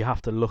you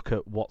have to look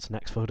at what's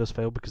next for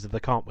Huddersfield, because if they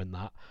can't win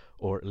that,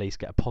 or at least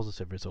get a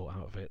positive result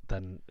out of it,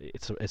 then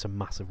it's a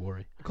massive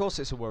worry. Of course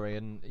it's a worry,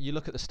 and you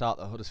look at the start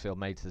that Huddersfield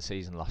made to the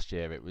season last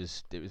year, it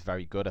was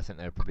very good. I think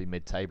they were probably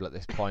mid-table at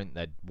this point.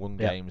 They'd won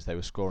games, they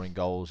were scoring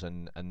goals,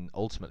 and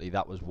ultimately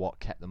that was what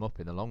kept them up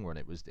in the long run.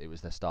 It was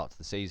their start to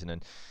the season,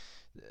 and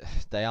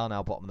they are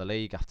now bottom of the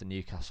league after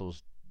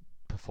Newcastle's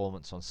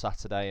performance on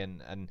Saturday,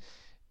 and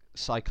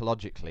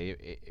psychologically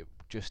it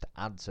just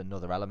adds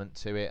another element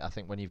to it. I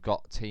think when you've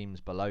got teams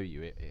below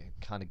you, it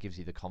kind of gives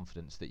you the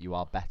confidence that you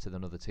are better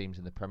than other teams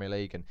in the Premier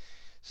League, and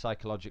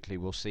psychologically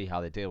we'll see how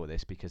they deal with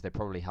this, because they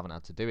probably haven't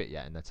had to do it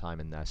yet in their time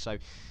in there. So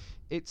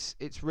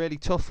it's really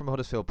tough from a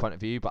Huddersfield point of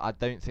view, but I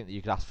don't think that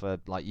you could ask for,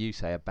 like you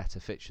say, a better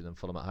fixture than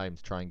Fulham at home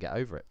to try and get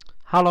over it.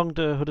 How long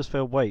do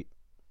Huddersfield wait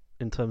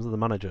in terms of the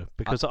manager?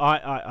 Because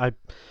I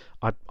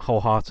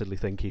wholeheartedly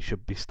think he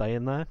should be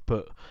staying there,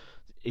 but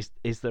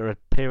is there a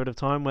period of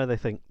time where they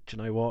think, do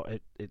you know what,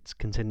 it's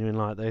continuing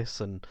like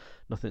this and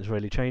nothing's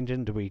really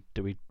changing? Do we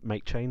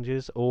make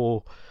changes,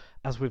 or,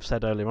 as we've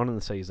said earlier on in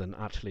the season,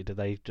 actually do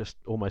they just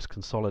almost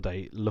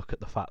consolidate, look at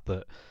the fact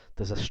that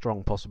there's a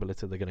strong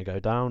possibility they're going to go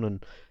down,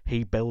 and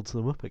he builds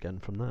them up again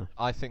from there?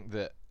 I think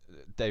that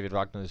David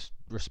Wagner's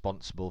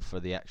responsible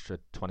for the extra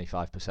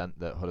 25%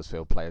 that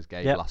Huddersfield players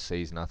gave last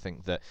season. I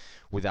think that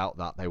without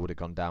that they would have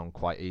gone down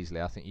quite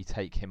easily. I think you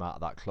take him out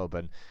of that club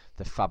and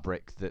the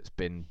fabric that's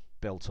been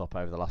built up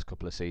over the last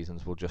couple of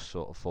seasons will just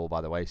sort of fall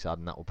by the wayside,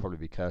 and that will probably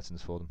be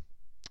curtains for them.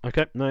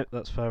 Okay, no,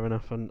 that's fair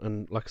enough,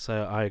 and like I say,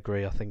 I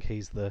agree. I think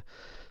he's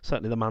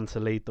certainly the man to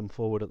lead them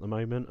forward at the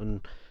moment,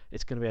 and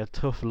it's going to be a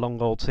tough,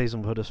 long old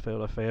season for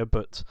Huddersfield, I fear,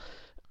 but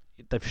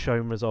they've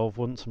shown resolve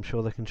once. I'm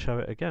sure they can show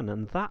it again.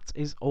 And that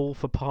is all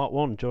for part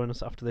one. Join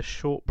us after this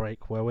short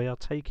break where we are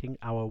taking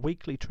our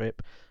weekly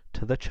trip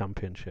to the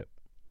Championship.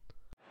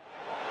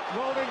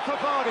 Rolling for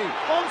Vardy,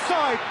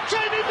 onside,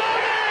 Jamie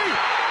Vardy!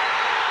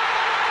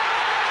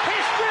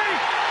 History!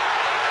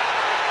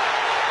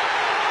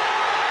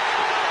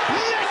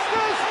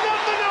 Leicester's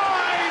number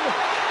 9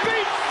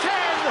 beats 10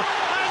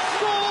 and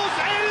scores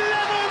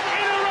 11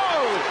 in a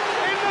row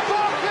in the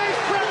Barclays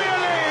Premier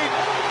League.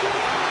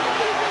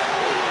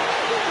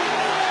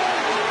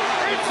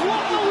 It's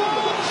what the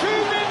world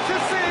tuned in to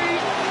see.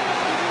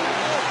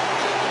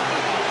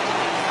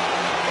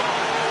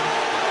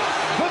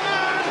 The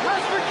man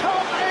has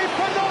become a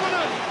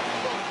phenomenon.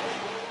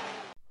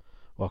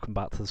 Welcome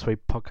back to the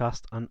Sweep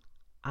Podcast, and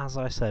as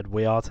I said,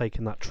 we are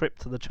taking that trip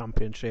to the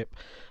Championship,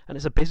 and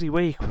it's a busy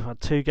week. We've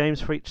had 2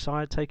 games for each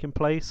side taking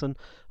place, and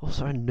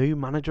also a new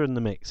manager in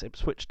the mix.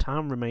 Ipswich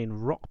Town remain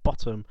rock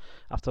bottom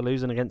after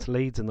losing against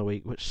Leeds in the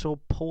week, which saw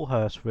Paul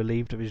Hurst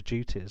relieved of his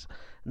duties.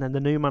 And then the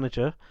new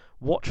manager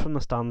watched from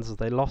the stands as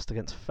they lost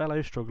against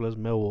fellow strugglers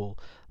Millwall.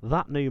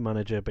 That new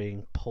manager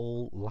being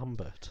Paul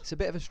Lambert. It's a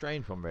bit of a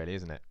strange one, really,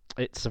 isn't it?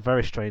 It's a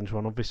very strange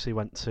one. Obviously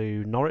went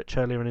to Norwich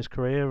earlier in his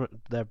career,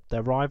 their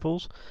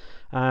rivals,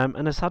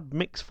 and has had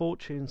mixed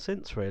fortune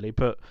since, really.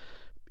 But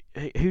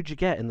who do you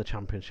get in the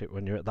Championship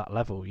when you're at that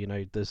level? You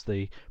know, there's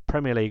the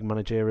Premier League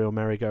managerial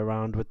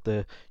merry-go-round with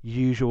the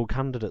usual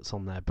candidates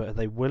on there, but are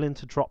they willing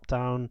to drop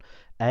down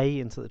A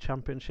into the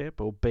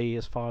Championship or B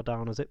as far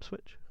down as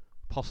Ipswich?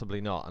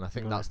 Possibly not, and I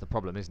think that's the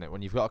problem, isn't it?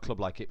 When you've got a club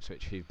like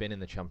Ipswich who've been in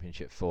the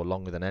Championship for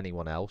longer than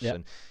anyone else,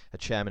 and a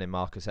chairman in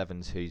Marcus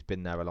Evans who's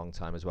been there a long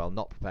time as well,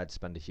 not prepared to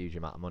spend a huge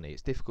amount of money,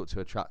 it's difficult to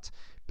attract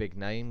big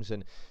names,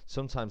 and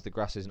sometimes the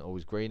grass isn't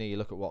always greener. You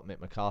look at what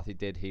Mick McCarthy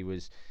did. He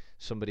was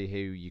somebody who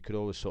you could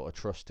always sort of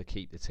trust to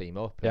keep the team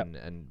up,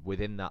 and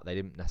within that they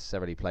didn't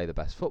necessarily play the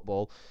best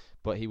football,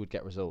 but he would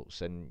get results,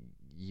 and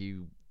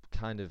you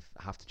kind of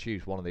have to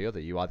choose one or the other.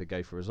 You either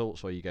go for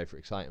results or you go for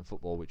exciting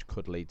football, which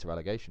could lead to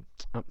relegation.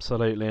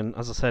 Absolutely, and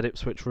as I said,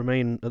 Ipswich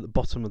remain at the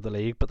bottom of the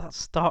league, but that's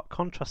stark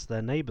contrast to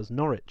their neighbours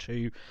Norwich,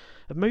 who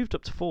have moved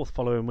up to 4th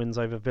following wins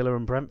over Villa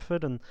and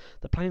Brentford, and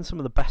they're playing some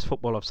of the best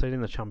football I've seen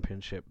in the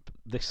Championship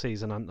this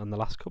season and the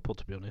last couple,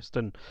 to be honest.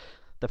 And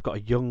they've got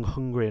a young,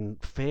 hungry and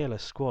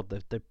fearless squad.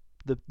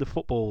 The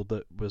football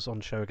that was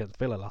on show against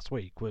Villa last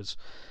week was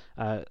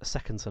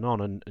second to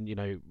none, and you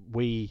know,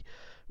 we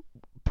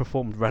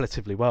performed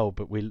relatively well,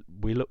 but we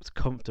looked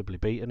comfortably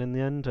beaten in the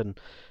end. And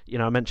you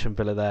know, I mentioned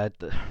Villa there.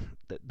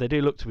 They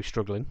do look to be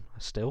struggling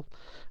still.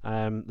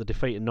 The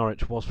defeat in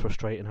Norwich was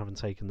frustrating, having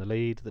taken the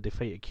lead. The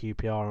defeat at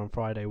QPR on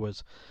Friday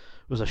was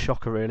a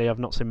shocker, really. I've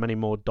not seen many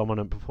more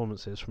dominant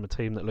performances from a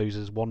team that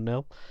loses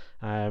 1-0.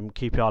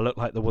 QPR looked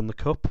like they won the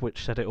cup,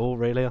 which said it all,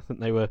 really. I think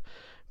they were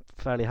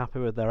fairly happy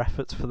with their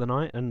efforts for the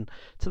night, and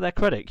to their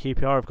credit,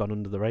 QPR have gone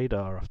under the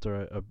radar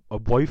after a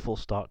woeful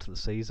start to the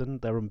season.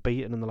 They're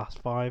unbeaten in the last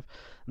 5,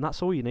 and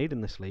that's all you need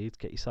in this league to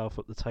get yourself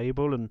up the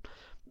table. And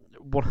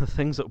one of the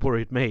things that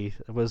worried me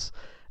was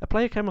a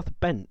player came off the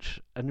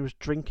bench and he was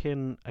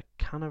drinking a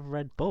can of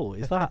Red Bull.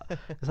 Is that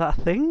a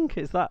thing?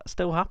 Is that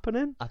still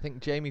happening? I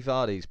think Jamie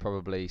Vardy's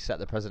probably set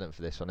the precedent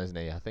for this one, isn't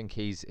he? I think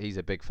he's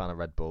a big fan of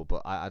Red Bull,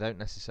 but I don't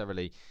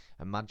necessarily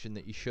imagine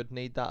that you should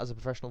need that as a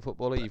professional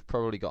footballer. You've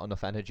probably got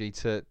enough energy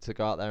to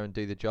go out there and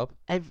do the job.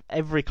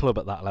 Every club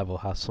at that level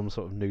has some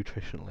sort of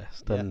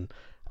nutritionalist, and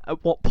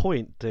at what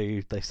point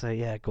do they say,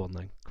 yeah, go on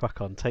then, crack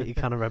on, take your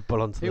can of Red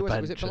Bull onto the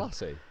bench? Was it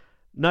Balassi?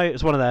 No, it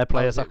was one of their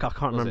players. I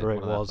can't remember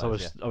who it was.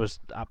 I was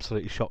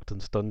absolutely shocked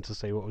and stunned to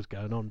see what was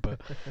going on.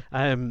 But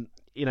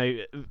you know,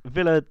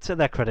 Villa, to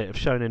their credit, have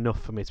shown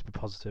enough for me to be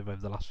positive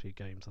over the last few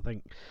games. I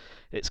think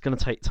it's going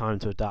to take time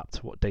to adapt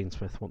to what Dean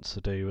Smith wants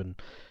to do, and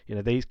you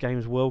know, these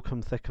games will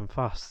come thick and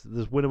fast.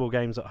 There's winnable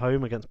games at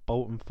home against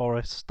Bolton,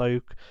 Forest,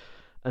 Stoke,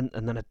 and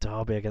then a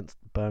derby against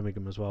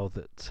Birmingham as well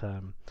that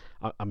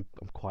I'm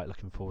quite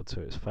looking forward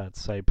to, it's fair to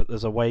say. But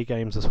there's away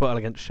games as well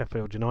against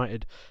Sheffield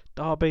United,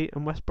 Derby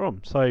and West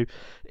Brom. So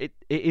it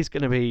is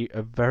going to be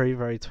a very,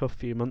 very tough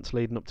few months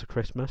leading up to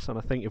Christmas, and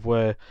I think if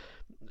we're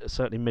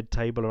certainly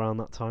mid-table around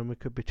that time, we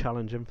could be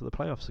challenging for the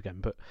playoffs again.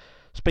 But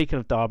speaking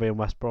of Derby and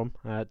West Brom,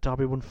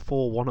 Derby won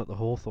 4-1 at the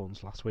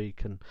Hawthorns last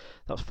week, and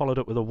that was followed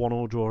up with a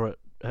 1-1 draw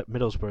at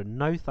Middlesbrough.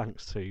 No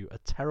thanks to a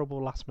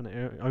terrible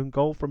last-minute own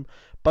goal from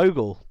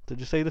Bogle. Did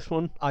you see this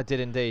one? I did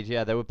indeed,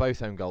 yeah. They were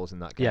both own goals in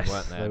that game, yes,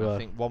 weren't they? They and were. I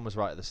think one was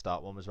right at the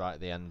start, one was right at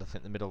the end. I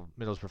think the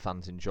Middlesbrough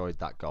fans enjoyed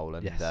that goal,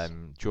 and yes.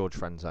 George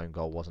Friend's own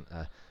goal wasn't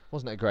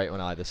a great one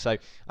either. So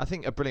I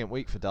think a brilliant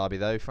week for Derby,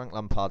 though. Frank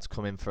Lampard's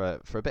come in for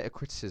a bit of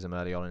criticism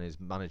early on in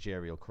his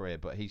managerial career,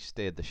 but he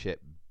steered the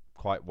ship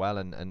quite well,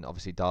 and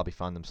obviously Derby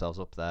find themselves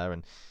up there,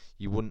 and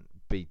you wouldn't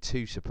be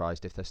too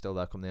surprised if they're still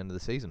there come the end of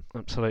the season.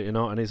 Absolutely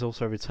not, and he's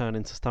also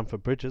returning to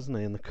Stamford Bridge, isn't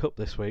he, in the Cup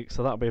this week,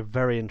 so that'll be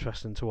very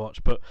interesting to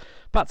watch. But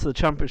back to the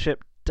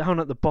Championship, down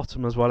at the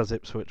bottom as well as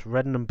Ipswich,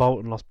 Reading and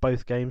Bolton lost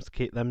both games to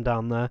keep them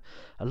down there.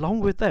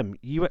 Along with them,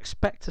 you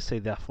expect to see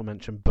the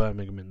aforementioned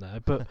Birmingham in there,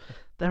 but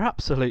they're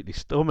absolutely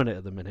storming it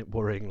at the minute,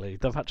 worryingly.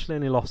 They've actually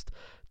only lost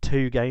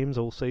 2 games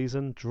all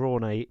season,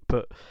 drawn 8,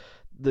 but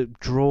the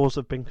draws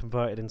have been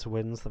converted into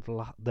wins.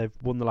 They've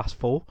won the last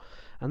 4,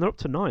 and they're up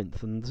to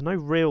 9th, and there's no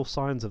real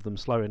signs of them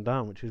slowing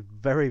down, which is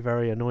very,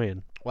 very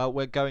annoying. Well,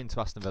 we're going to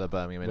Aston Villa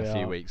Birmingham in a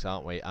few weeks,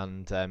 aren't we?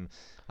 And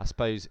I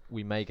suppose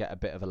we may get a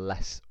bit of a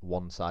less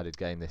one-sided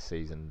game this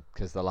season,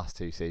 because the last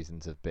 2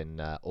 seasons have been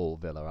all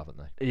Villa, haven't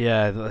they?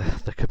 Yeah,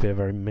 there could be a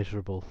very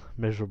miserable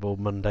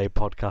Monday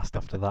podcast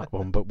after that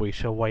one, but we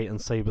shall wait and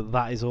see. But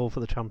that is all for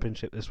the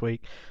Championship this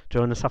week.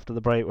 Join us after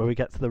the break where we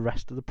get to the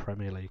rest of the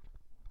Premier League.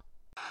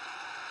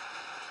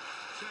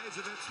 Shades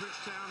of Ipswich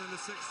Town in the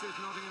 60s,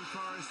 Nottingham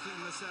Forest in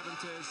the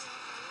 70s,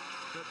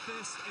 but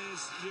this is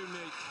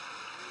unique.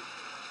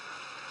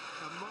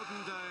 A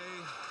modern day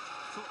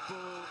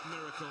football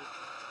miracle.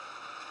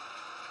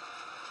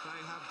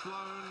 They have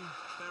blown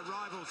their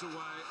rivals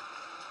away.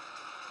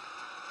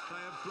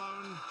 They have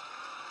blown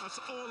us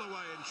all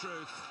away, in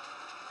truth.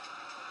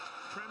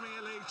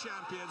 Premier League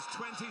champions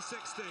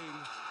 2016,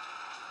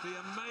 the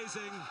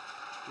amazing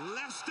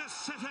Leicester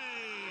City.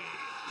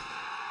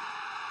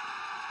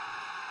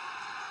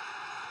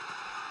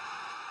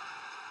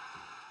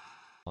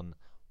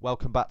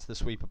 Welcome back to the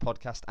Sweeper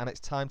podcast, and it's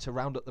time to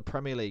round up the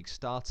Premier League,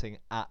 starting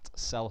at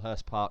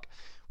Selhurst Park,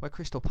 where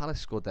Crystal Palace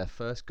scored their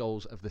first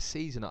goals of the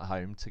season at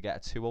home to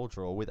get a 2-2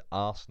 draw with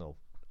Arsenal.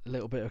 A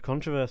little bit of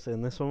controversy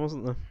in this one,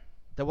 wasn't there?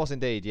 There was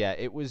indeed, yeah.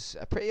 It was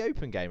a pretty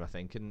open game, I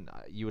think, and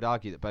you would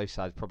argue that both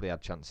sides probably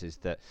had chances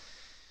that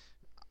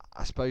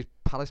I suppose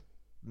Palace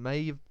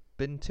may have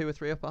been 2 or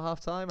 3 up at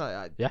half-time.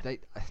 I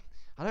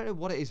don't know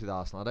what it is with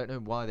Arsenal. I don't know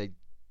why they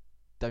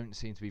don't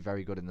seem to be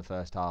very good in the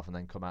first half and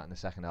then come out in the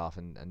second half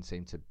and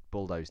seem to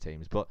bulldoze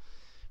teams, but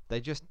they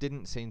just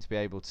didn't seem to be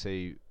able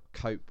to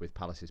cope with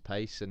Palace's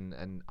pace,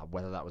 and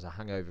whether that was a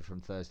hangover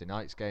from Thursday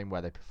night's game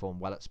where they performed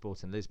well at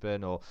Sporting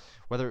Lisbon, or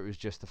whether it was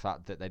just the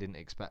fact that they didn't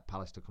expect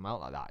Palace to come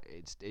out like that,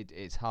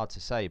 it's hard to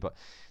say. But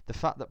the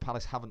fact that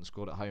Palace haven't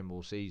scored at home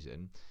all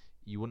season,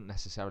 you wouldn't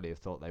necessarily have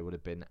thought they would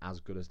have been as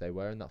good as they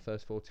were in that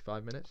first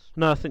 45 minutes.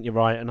 No, I think you're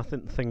right, and I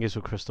think the thing is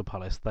with Crystal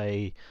Palace,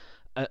 they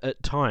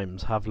at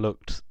times have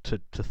looked to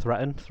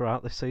threaten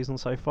throughout this season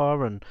so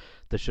far, and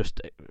there's just,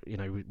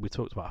 we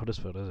talked about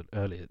Huddersfield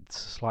earlier. It's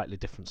a slightly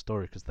different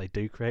story because they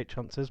do create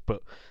chances,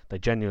 but they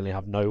genuinely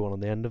have no one on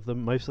the end of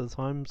them most of the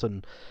times,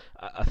 and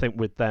I think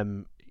with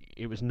them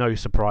it was no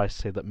surprise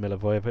to see that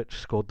Milivojevic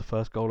scored the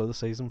first goal of the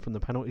season from the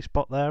penalty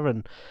spot there,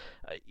 and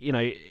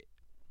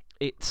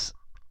it's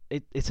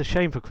a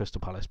shame for Crystal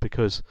Palace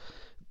because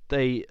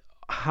they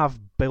have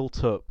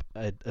built up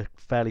a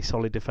fairly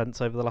solid defence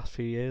over the last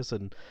few years,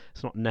 and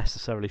it's not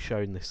necessarily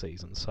shown this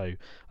season. So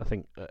I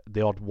think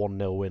the odd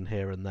 1-0 win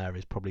here and there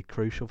is probably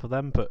crucial for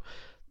them, but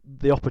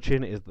the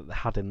opportunities that they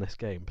had in this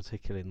game,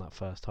 particularly in that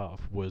first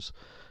half, was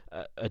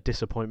a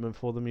disappointment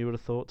for them. You would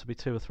have thought to be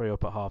 2 or 3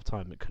 up at half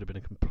time, it could have been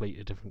a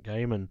completely different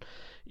game. And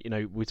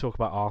we talk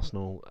about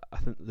Arsenal. I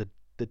think the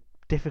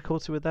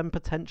difficulty with them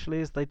potentially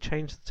is they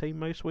change the team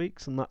most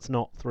weeks, and that's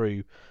not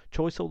through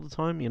choice all the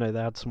time. They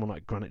had someone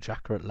like Granit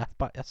Xhaka at left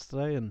back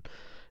yesterday, and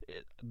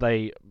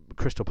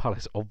Crystal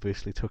Palace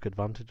obviously took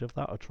advantage of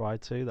that, or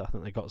tried to. I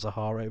think they got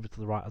Zaha over to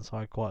the right hand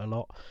side quite a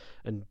lot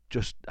and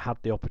just had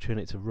the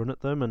opportunity to run at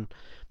them, and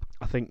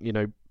I think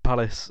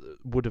Palace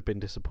would have been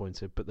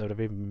disappointed, but they would have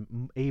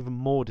even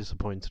more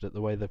disappointed at the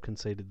way they've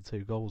conceded the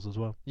 2 goals as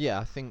well. Yeah,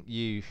 I think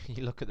you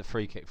look at the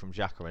free kick from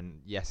Xhaka,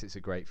 and yes, it's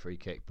a great free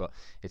kick, but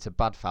it's a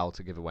bad foul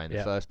to give away in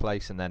the first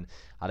place, and then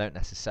I don't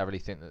necessarily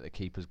think that the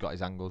keeper's got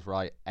his angles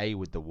right, A,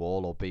 with the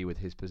wall, or B, with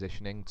his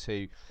positioning.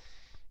 To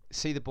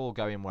see the ball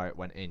go in where it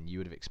went in, you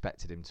would have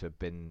expected him to have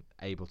been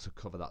able to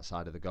cover that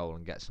side of the goal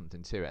and get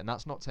something to it, and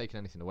that's not taking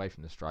anything away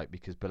from the strike,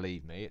 because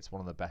believe me, it's one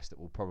of the best that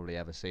we'll probably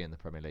ever see in the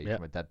Premier League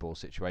from a dead ball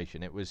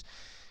situation. It was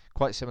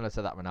quite similar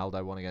to that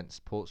Ronaldo one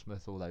against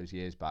Portsmouth all those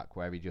years back,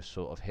 where he just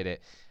sort of hit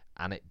it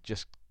and it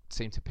just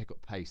seemed to pick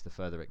up pace the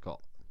further it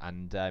got,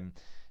 and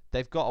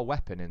they've got a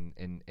weapon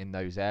in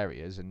those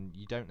areas, and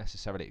you don't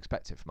necessarily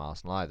expect it from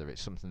Arsenal either.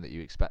 It's something that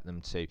you expect them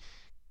to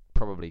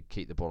probably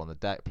keep the ball on the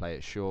deck, play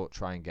it short,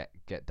 try and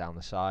get down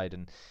the side,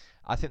 and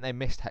I think they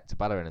missed Hector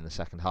Bellerin in the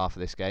second half of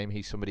this game.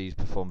 He's somebody who's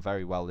performed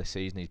very well this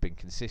season. He's been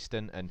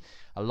consistent, and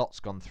a lot's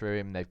gone through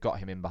him. They've got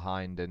him in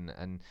behind,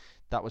 and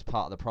that was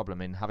part of the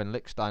problem in having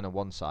Lichtstein on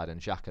one side and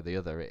Xhaka the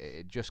other.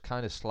 It just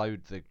kind of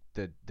slowed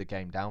the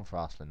game down for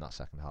Arsenal in that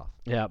second half.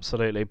 Yeah,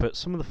 absolutely. But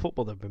some of the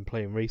football they've been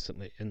playing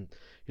recently, and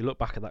you look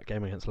back at that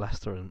game against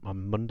Leicester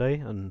on Monday,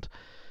 and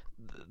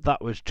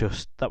that was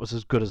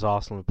as good as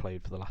Arsenal have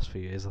played for the last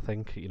few years. I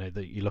think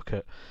you look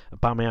at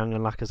Aubameyang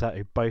and Lacazette,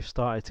 who both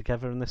started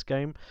together in this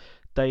game.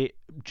 They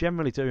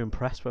generally do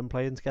impress when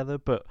playing together,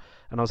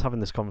 and I was having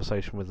this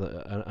conversation with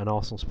an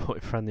Arsenal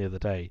supporting friend the other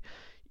day.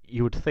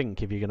 You would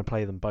think if you're going to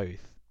play them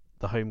both,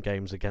 the home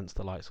games against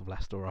the likes of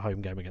Leicester or a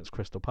home game against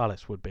Crystal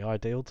Palace would be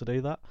ideal to do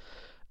that.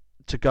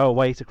 To go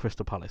away to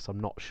Crystal Palace, I'm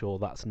not sure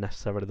that's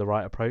necessarily the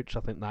right approach.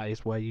 I think that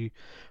is where you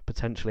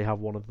potentially have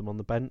one of them on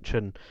the bench,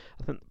 and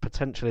I think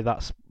potentially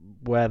that's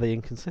where the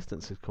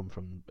inconsistencies come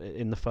from.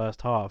 In the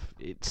first half,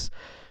 it's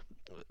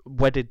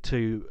wedded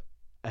to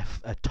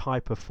a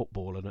type of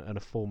football and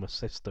a form of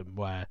system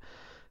where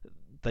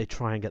they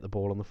try and get the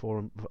ball on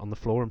the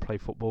floor and play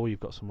football. You've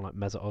got someone like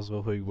Mesut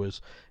Ozil, who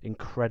was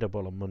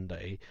incredible on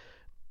Monday,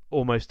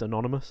 almost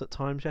anonymous at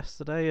times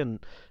yesterday, and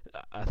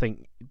I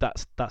think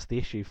that's the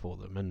issue for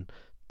them. And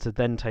to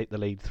then take the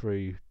lead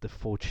through the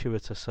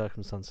fortuitous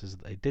circumstances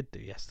that they did do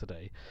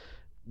yesterday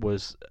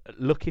was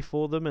lucky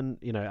for them. And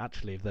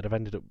actually, if they'd have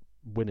ended up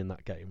winning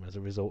that game as a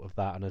result of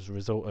that, and as a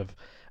result of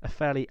a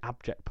fairly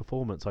abject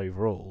performance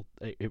overall,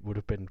 it would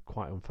have been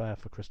quite unfair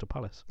for Crystal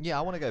Palace. Yeah,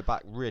 I want to go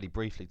back really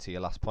briefly to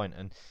your last point,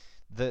 and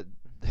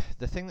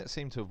the thing that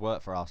seemed to have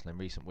worked for Arsenal in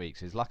recent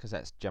weeks is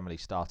Lacazette's generally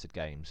started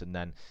games, and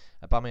then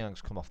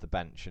Aubameyang's come off the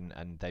bench,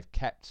 and they've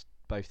kept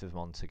both of them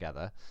on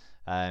together.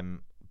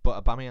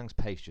 But Aubameyang's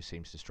pace just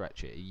seems to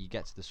stretch it. You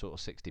get to the sort of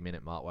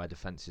 60-minute mark where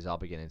defences are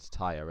beginning to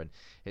tire, and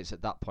it's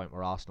at that point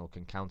where Arsenal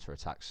can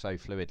counter-attack so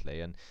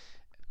fluidly. And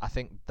I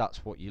think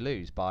that's what you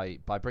lose by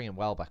bringing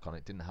Welbeck on.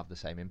 It didn't have the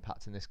same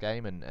impact in this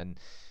game, and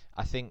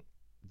I think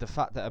the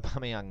fact that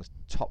Aubameyang's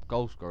top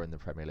goal scorer in the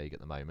Premier League at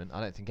the moment, I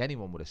don't think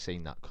anyone would have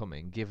seen that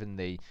coming, given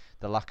the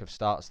lack of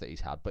starts that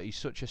he's had. But he's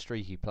such a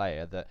streaky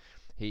player that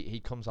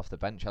he comes off the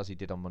bench, as he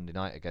did on Monday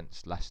night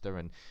against Leicester,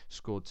 and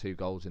scored 2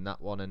 goals in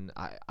that one. And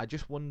I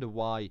just wonder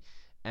why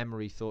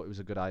Emery thought it was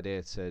a good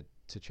idea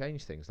to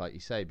change things, like you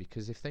say,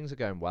 because if things are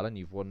going well and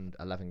you've won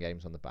 11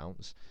 games on the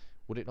bounce,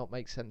 would it not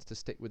make sense to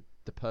stick with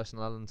the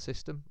personnel and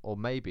system? Or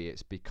maybe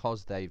it's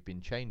because they've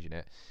been changing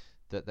it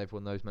that they've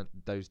won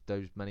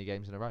those many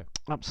games in a row.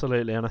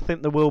 Absolutely, and I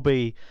think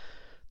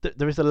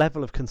there is a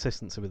level of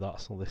consistency with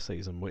Arsenal this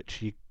season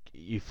which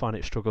you find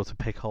it struggle to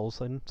pick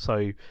holes in.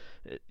 So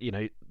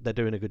they're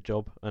doing a good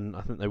job, and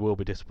I think they will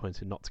be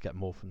disappointed not to get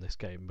more from this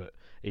game, but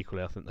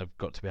equally I think they've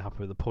got to be happy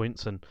with the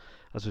points. And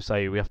as we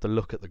say, we have to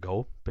look at the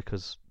goal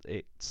because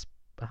it's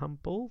a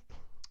handball.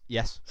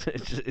 Yes.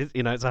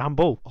 It's a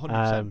handball.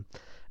 100%.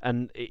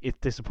 And it's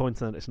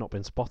disappointing that it's not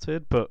been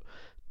spotted, but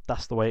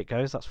that's the way it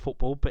goes. That's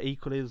football. But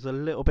equally, there's a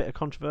little bit of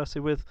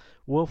controversy with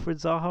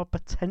Wilfried Zaha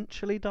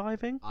potentially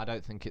diving. I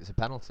don't think it's a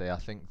penalty. I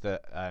think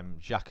that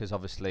Xhaka's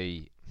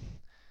obviously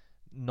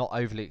not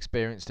overly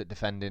experienced at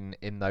defending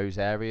in those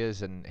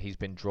areas, and he's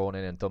been drawn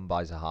in and done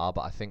by Zaha.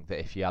 But I think that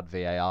if you had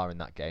VAR in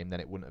that game,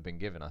 then it wouldn't have been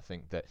given. I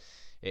think that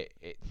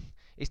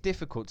it's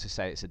difficult to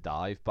say it's a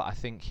dive, but I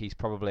think he's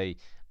probably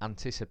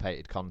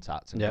anticipated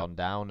contact and gone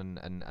down,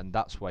 and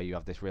that's where you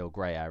have this real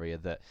grey area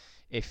that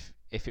if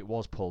it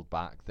was pulled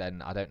back,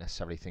 then I don't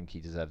necessarily think he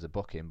deserves a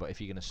booking. But if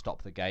you're going to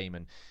stop the game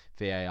and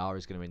VAR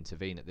is going to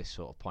intervene at this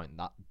sort of point,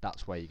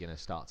 that's where you're going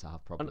to start to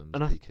have problems.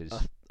 And I think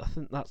that's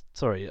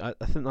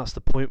I think that's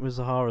the point with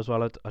Zaha as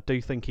well. I do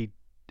think he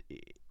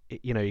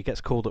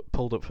gets pulled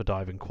up for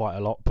diving quite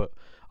a lot, but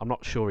I'm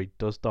not sure he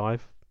does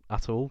dive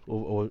at all,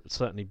 or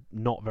certainly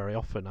not very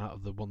often out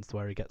of the ones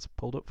where he gets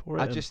pulled up for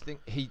it. I just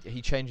think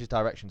he changes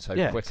direction so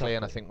quickly, exactly.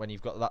 And I think when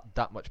you've got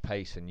that much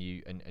pace and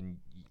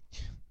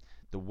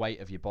the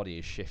weight of your body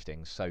is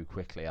shifting so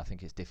quickly, I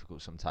think it's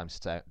difficult sometimes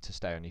to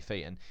stay on your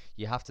feet, and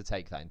you have to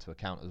take that into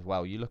account as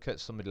well. You look at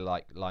somebody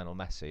like Lionel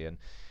Messi, and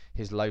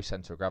his low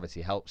centre of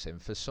gravity helps him.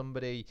 For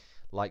somebody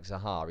like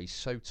Zaha, he's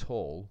so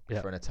tall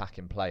for an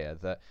attacking player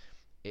that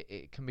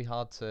it can be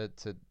hard to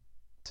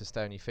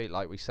stay on your feet,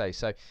 like we say.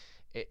 So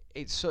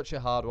it's such a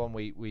hard one.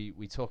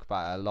 We talk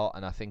about it a lot,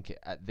 and I think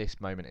at this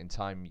moment in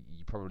time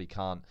you probably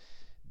can't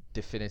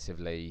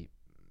definitively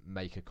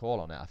make a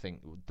call on it. I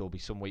think there'll be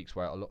some weeks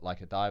where it'll look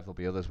like a dive, there'll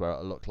be others where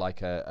it'll look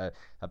like a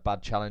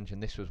bad challenge,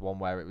 and this was one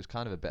where it was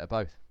kind of a bit of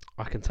both.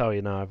 I can tell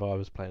you now, if I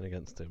was playing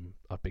against him,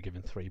 I'd be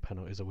giving 3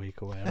 penalties a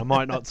week away. I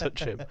might not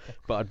touch him,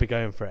 but I'd be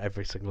going for it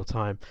every single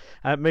time.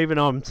 Moving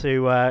on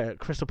to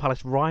Crystal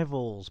Palace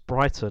rivals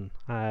Brighton,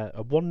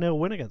 a 1-0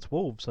 win against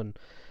Wolves. And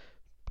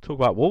talk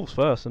about Wolves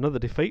first, another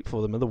defeat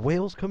for them. Are the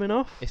wheels coming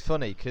off? It's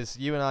funny because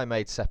you and I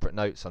made separate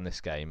notes on this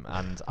game,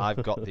 and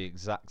I've got the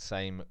exact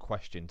same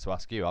question to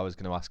ask you. I was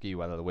going to ask you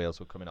whether the wheels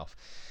were coming off.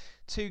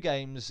 2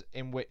 games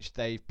in which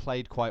they've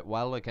played quite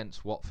well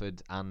against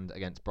Watford and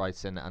against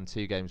Brighton, and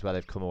 2 games where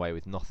they've come away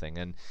with nothing.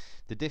 And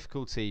the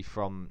difficulty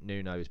from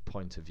Nuno's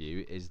point of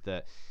view is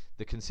that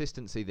the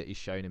consistency that he's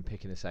shown in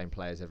picking the same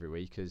players every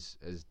week has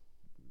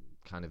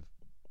kind of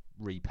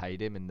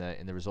repaid him in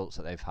the results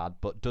that they've had.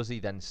 But does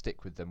he then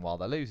stick with them while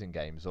they're losing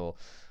games, or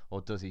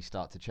does he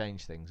start to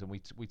change things? And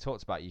we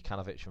talked about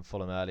Jukanovic from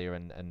Fulham earlier,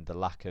 and the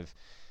lack of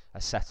a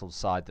settled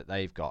side that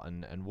they've got,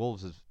 and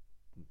Wolves have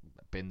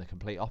been the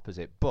complete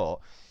opposite. But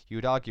you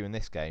would argue in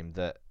this game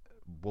that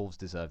Wolves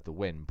deserved the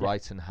win.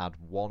 Brighton had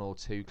one or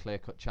two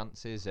clear-cut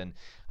chances, and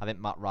I think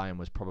Matt Ryan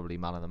was probably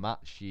man of the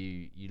match.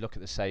 You look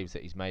at the saves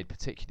that he's made,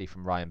 particularly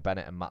from Ryan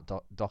Bennett and Matt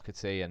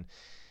Doherty, and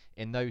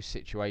in those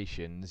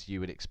situations you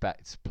would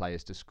expect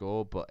players to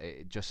score, but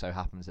it just so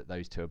happens that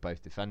those two are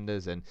both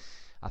defenders, and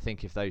I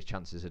think if those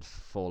chances had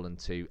fallen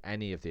to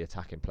any of the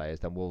attacking players,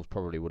 then Wolves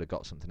probably would have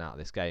got something out of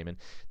this game. And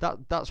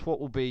that's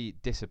what will be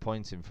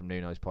disappointing from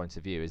Nuno's point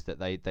of view, is that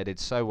they did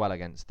so well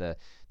against the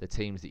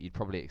teams that you'd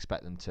probably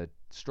expect them to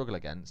struggle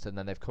against, and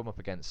then they've come up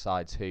against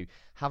sides who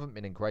haven't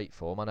been in great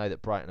form. I know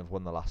that Brighton have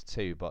won the last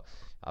two, but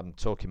I'm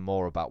talking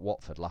more about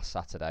Watford last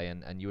Saturday,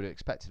 and you would have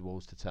expected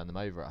Wolves to turn them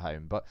over at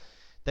home. But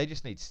they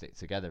just need to stick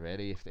together,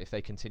 really. If they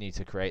continue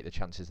to create the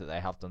chances that they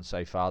have done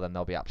so far, then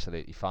they'll be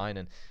absolutely fine.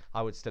 And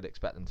I would still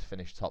expect them to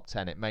finish top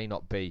 10. It may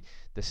not be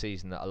the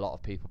season that a lot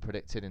of people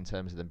predicted in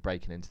terms of them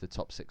breaking into the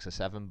top 6 or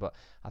 7, but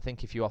I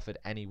think if you offered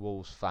any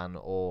Wolves fan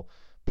or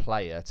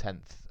player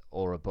 10th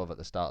or above at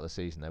the start of the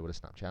season, they would have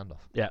snapped your hand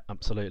off. Yeah,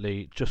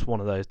 absolutely. Just one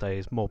of those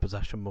days, more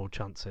possession, more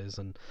chances.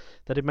 And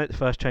they did make the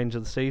first change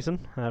of the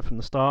season from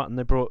the start, and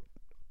they brought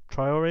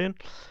Traore in,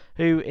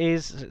 who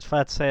is, it's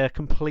fair to say, a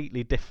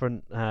completely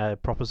different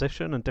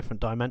proposition and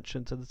different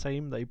dimension to the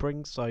team that he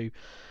brings. So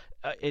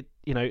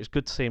it's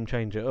good to see him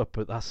change it up,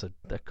 but that's a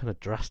kind of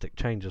drastic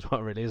change as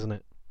well, really, isn't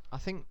it? I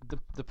think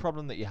the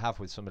problem that you have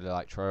with somebody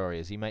like Traore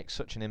is he makes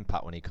such an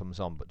impact when he comes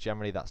on, but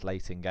generally that's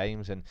late in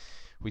games. And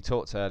we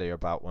talked earlier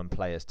about when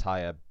players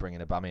tire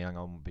bringing Aubameyang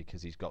on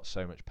because he's got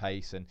so much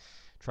pace, and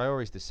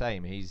Traore's the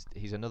same. He's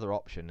another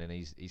option, and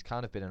he's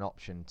kind of been an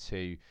option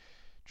to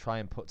try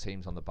and put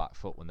teams on the back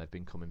foot when they've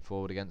been coming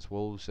forward against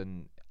Wolves,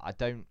 and I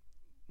don't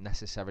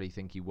necessarily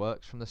think he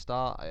works from the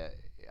start.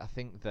 I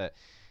think that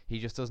he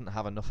just doesn't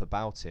have enough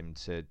about him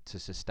to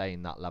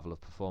sustain that level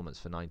of performance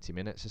for 90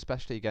 minutes,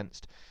 especially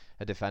against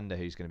a defender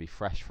who's going to be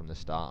fresh from the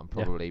start and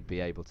probably be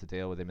able to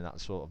deal with him in that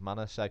sort of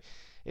manner. So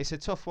it's a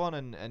tough one,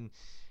 and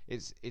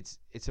it's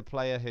a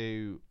player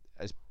who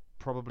is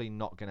probably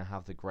not going to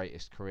have the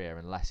greatest career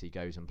unless he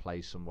goes and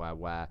plays somewhere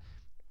where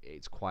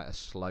it's quite a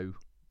slow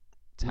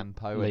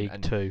tempo.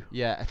 League Two.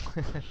 Yeah,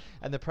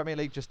 and the Premier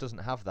League just doesn't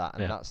have that,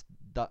 and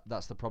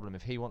that's the problem.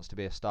 If he wants to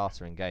be a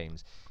starter in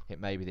games, it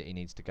may be that he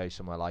needs to go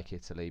somewhere like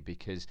Italy,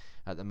 because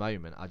at the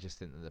moment I just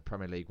think that the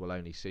Premier League will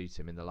only suit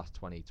him in the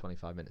last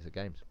 20-25 minutes of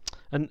games.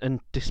 And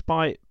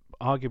despite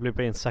arguably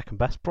being second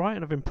best,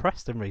 Brighton have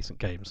impressed in recent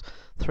games.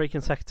 3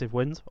 consecutive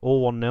wins,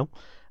 all 1-0.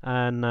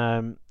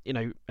 And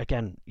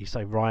again, you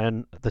say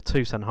Ryan, the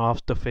 2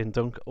 centre-halves, Duffy and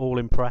Dunk, all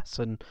impress,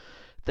 and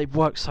they've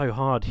worked so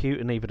hard.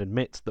 Houghton even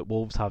admits that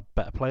Wolves have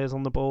better players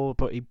on the ball,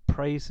 but he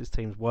praised his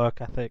team's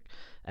work ethic,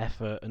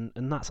 effort,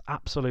 and that's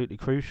absolutely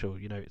crucial.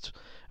 It's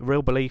a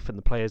real belief in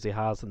the players he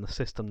has and the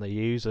system they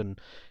use, and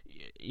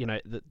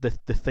the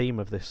theme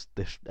of this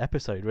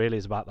episode really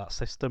is about that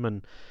system,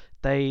 and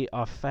they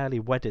are fairly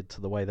wedded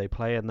to the way they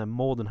play, and they're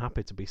more than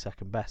happy to be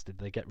second best if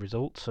they get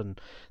results. And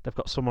they've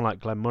got someone like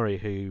Glenn Murray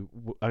who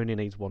only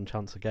needs one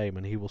chance a game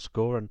and he will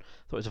score, and I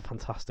thought it was a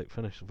fantastic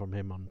finish from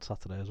him on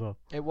Saturday as well.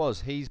 It was.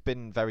 He's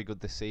been very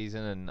good this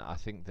season, and I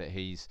think that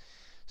he's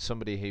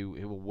somebody who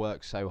will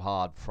work so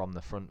hard from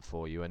the front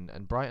for you,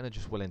 and Brighton are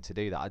just willing to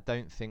do that. I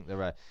don't think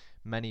there are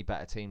many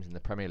better teams in the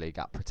Premier League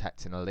at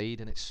protecting a lead,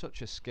 and it's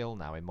such a skill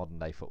now in modern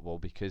day football,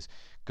 because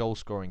goal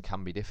scoring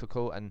can be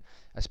difficult, and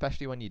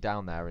especially when you're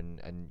down there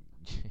and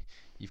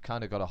you've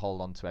kind of got to hold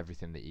on to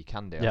everything that you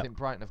can do. I think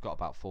Brighton have got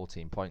about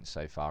 14 points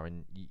so far,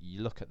 and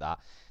you look at that,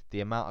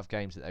 the amount of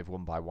games that they've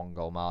won by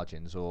 1-goal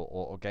margins,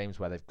 or games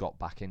where they've got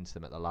back into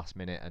them at the last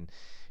minute, and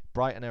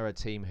Brighton are a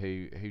team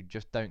who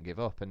just don't give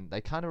up, and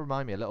they kind of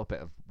remind me a little bit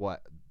of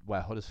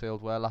where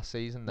Huddersfield were last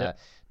season. They're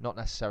not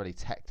necessarily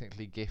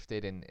technically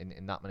gifted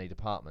in that many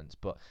departments,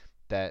 but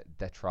they're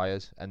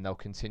triers, and they'll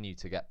continue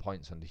to get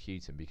points under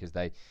Houghton because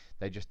they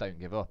just don't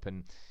give up.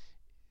 And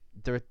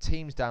there are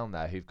teams down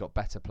there who've got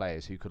better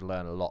players who could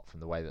learn a lot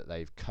from the way that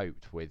they've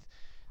coped with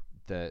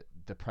the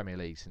Premier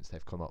League since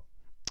they've come up.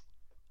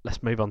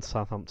 Let's move on to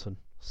Southampton.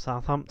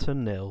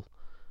 Southampton 0,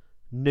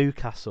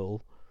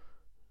 Newcastle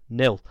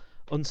 0.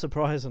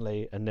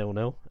 Unsurprisingly, a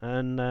 0-0,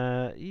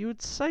 and you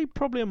would say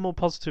probably a more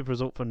positive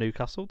result for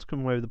Newcastle to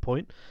come away with a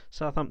point.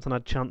 Southampton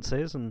had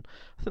chances, and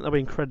I think they'll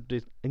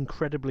be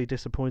incredibly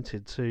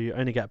disappointed to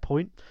only get a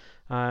point,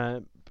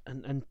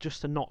 and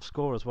just to not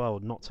score as well,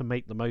 not to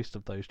make the most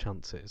of those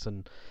chances.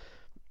 And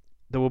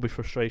there will be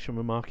frustration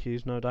with Mark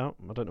Hughes, no doubt.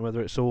 I don't know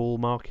whether it's all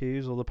Mark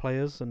Hughes or the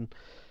players, and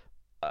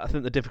I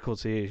think the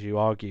difficulty is, you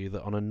argue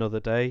that on another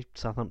day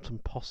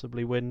Southampton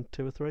possibly win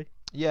 2 or 3.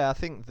 Yeah, I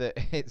think that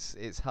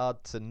it's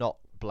hard to not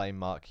blame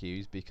Mark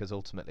Hughes, because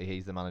ultimately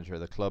he's the manager of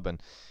the club, and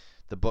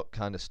the buck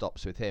kind of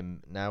stops with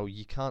him. Now,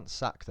 you can't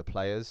sack the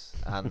players,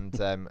 and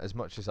as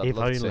much as I'd If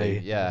love only,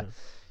 to,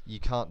 you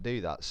can't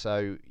do that.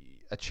 So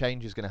a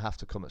change is going to have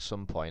to come at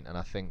some point, and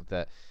I think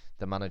that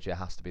the manager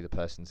has to be the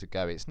person to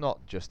go. It's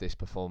not just this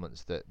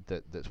performance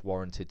that's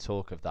warranted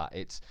talk of that.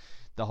 It's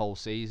the whole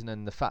season,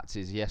 and the fact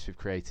is, yes, we've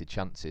created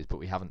chances, but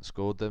we haven't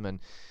scored them. And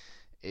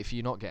if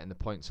you're not getting the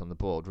points on the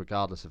board,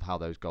 regardless of how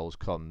those goals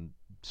come,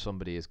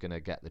 somebody is going to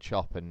get the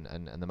chop, and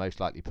the most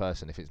likely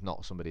person, if it's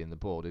not somebody in the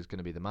board, is going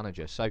to be the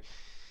manager. So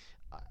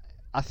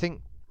I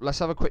think let's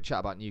have a quick chat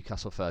about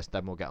Newcastle first,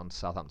 then we'll get on to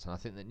Southampton. I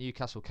think that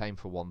Newcastle came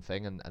for one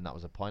thing, and that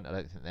was a point. I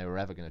don't think they were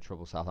ever going to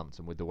trouble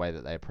Southampton with the way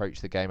that they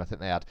approached the game. I think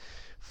they had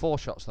 4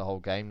 shots the whole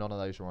game, none of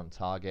those were on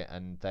target,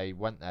 and they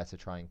went there to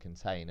try and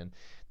contain, and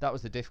that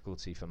was the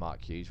difficulty for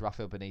Mark Hughes.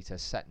 Rafael Benitez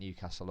set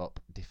Newcastle up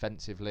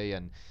defensively,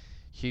 and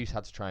Hughes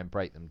had to try and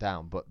break them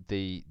down, but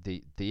the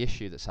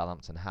issue that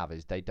Southampton have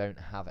is they don't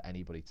have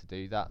anybody to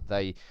do that.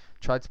 They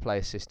tried to play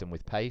a system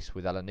with pace,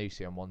 with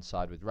Elanusi on one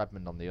side, with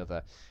Redmond on the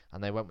other,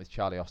 and they went with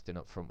Charlie Austin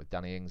up front with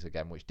Danny Ings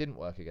again, which didn't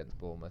work against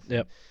Bournemouth.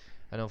 Yep.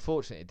 And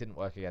unfortunately, it didn't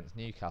work against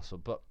Newcastle,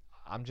 but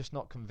I'm just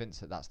not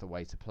convinced that that's the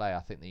way to play. I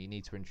think that you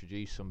need to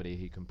introduce somebody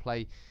who can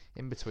play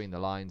in between the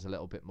lines a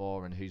little bit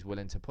more, and who's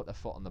willing to put their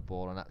foot on the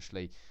ball and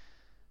actually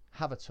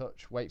have a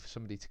touch, wait for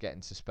somebody to get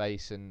into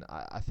space. And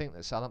I think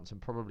that Southampton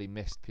probably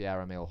missed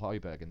Pierre-Emile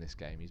Højbjerg in this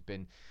game. He's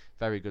been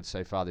very good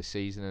so far this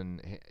season,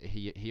 and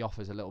he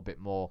offers a little bit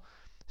more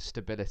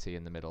stability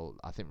in the middle.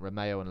 I think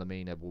Romeo and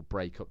Lamina will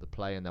break up the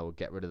play and they will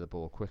get rid of the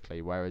ball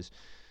quickly, whereas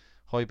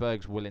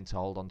Højbjerg's willing to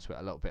hold on to it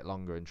a little bit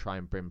longer and try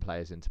and bring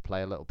players into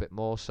play a little bit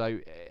more. So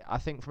I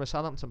think from a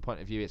Southampton point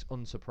of view, it's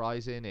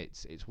unsurprising.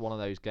 It's one of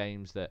those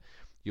games that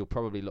you'll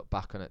probably look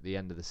back on at the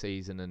end of the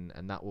season,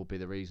 and that will be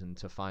the reason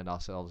to find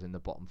ourselves in the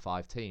bottom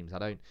 5 teams. I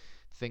don't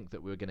think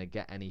that we're going to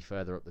get any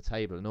further up the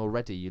table, and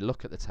already you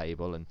look at the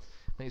table, and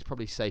I think it's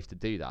probably safe to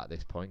do that at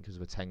this point because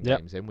we're 10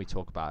 games in. We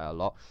talk about it a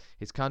lot.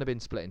 It's kind of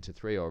been split into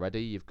 3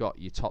 already. You've got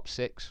your top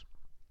 6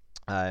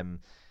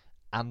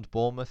 and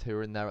Bournemouth, who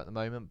are in there at the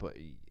moment, but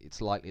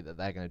it's likely that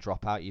they're going to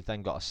drop out. You've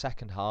then got a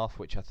second half,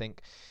 which I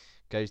think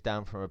goes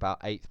down from about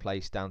 8th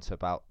place down to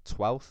about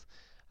 12th.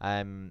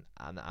 And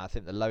I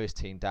think the lowest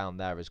team down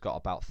there has got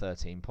about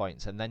 13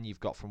 points. And then you've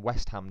got from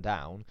West Ham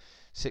down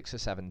 6 or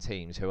 7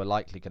 teams who are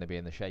likely going to be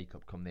in the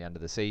shake-up come the end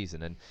of the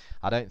season. And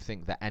I don't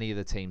think that any of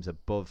the teams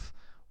above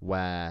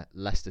where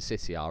Leicester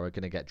City are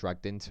going to get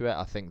dragged into it.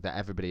 I think that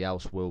everybody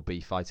else will be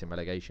fighting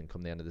relegation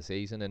come the end of the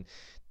season. And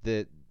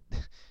the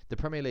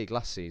Premier League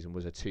last season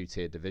was a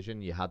 2-tier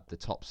division. You had the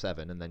top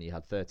 7 and then you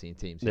had 13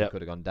 teams who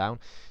could have gone down.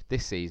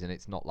 This season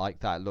it's not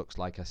like that. It looks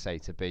like, I say,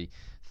 to be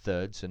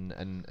thirds,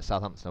 and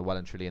Southampton are well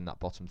and truly in that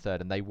bottom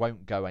third, and they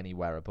won't go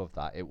anywhere above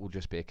that. It will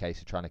just be a case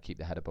of trying to keep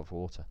the head above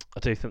water.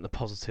 I do think the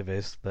positive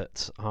is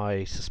that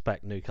I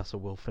suspect Newcastle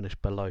will finish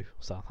below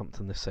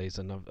Southampton this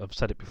season. I've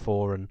said it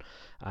before, and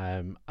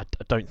I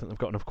don't think they've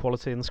got enough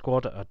quality in the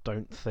squad. I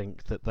don't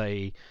think that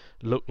they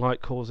look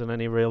like causing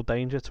any real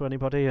danger to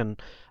anybody, and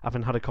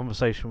having had a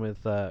conversation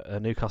with a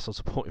Newcastle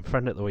supporting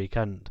friend at the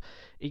weekend,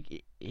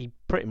 he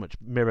pretty much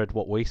mirrored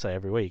what we say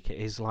every week. It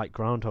is like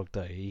Groundhog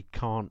Day. He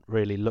can't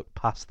really look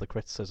past the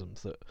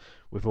criticisms that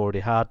we've already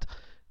had.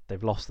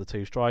 They've lost the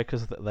 2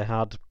 strikers that they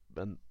had,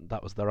 and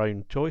that was their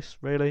own choice,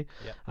 really.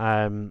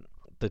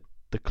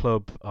 The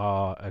club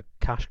are a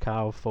cash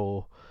cow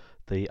for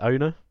the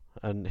owner,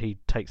 and he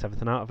takes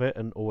everything out of it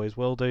and always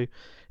will do.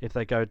 If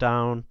they go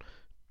down,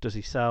 does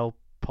he sell?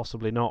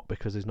 Possibly not,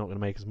 because he's not going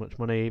to make as much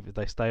money. If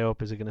they stay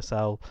up, is he going to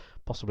sell?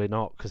 Possibly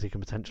not, because he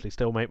can potentially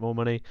still make more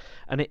money.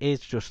 And it is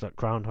just like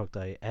Groundhog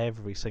Day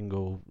every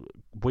single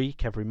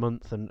week, every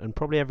month, and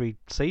probably every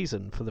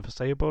season for the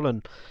foreseeable.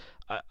 And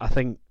I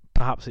think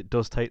perhaps it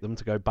does take them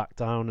to go back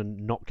down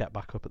and not get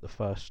back up at the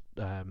first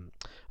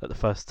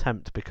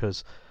attempt,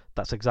 because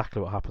that's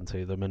exactly what happened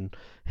to them. And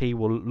he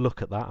will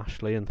look at that,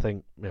 Ashley, and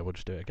think, yeah, we'll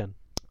just do it again.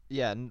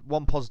 Yeah, and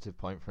one positive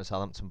point from a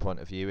Southampton point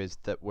of view is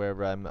that we're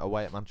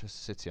away at Manchester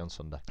City on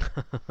Sunday.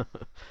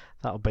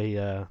 That'll be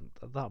a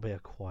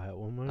quiet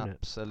one, won't it?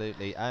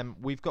 Absolutely.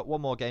 We've got one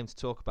more game to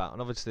talk about,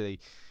 and obviously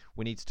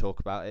we need to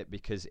talk about it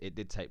because it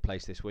did take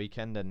place this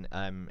weekend, and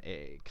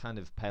it kind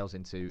of pales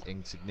into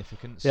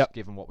insignificance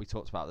given what we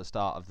talked about at the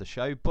start of the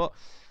show. But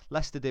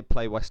Leicester did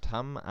play West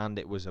Ham, and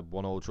it was a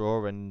 1-1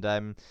 draw,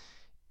 and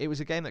it was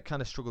a game that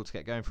kind of struggled to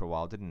get going for a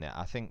while, didn't it?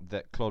 I think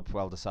that Claude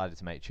Puel decided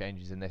to make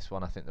changes in this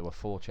one. I think there were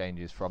 4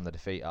 changes from the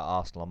defeat at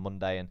Arsenal on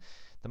Monday, and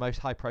the most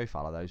high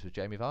profile of those was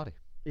Jamie Vardy.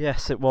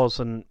 Yes, it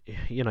was, and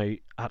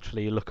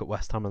actually you look at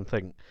West Ham and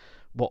think,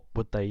 what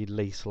would they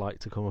least like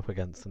to come up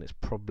against? And it's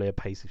probably a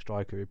pacey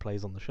striker who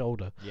plays on the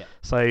shoulder. Yeah.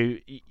 So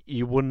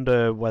you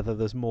wonder whether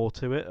there's more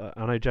to it.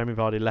 I know Jamie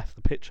Vardy left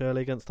the pitch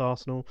early against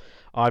Arsenal.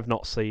 I've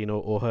not seen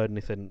or heard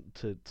anything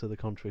to the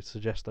contrary to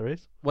suggest there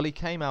is. Well, he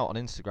came out on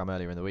Instagram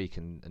earlier in the week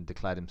and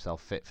declared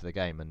himself fit for the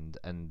game,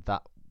 and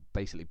that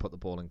basically put the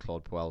ball in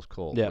Claude Puel's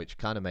court, which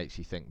kind of makes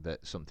you think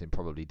that something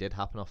probably did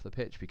happen off the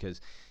pitch,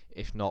 because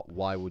if not,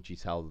 why would you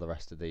tell the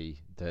rest of the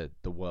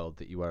world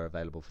that you were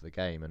available for the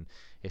game? And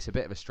it's a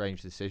bit of a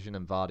strange decision,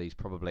 and Vardy's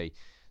probably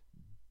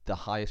the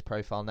highest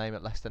profile name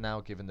at Leicester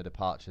now, given the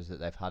departures that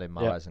they've had in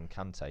Mahrez and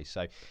Kante.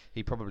 So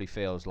he probably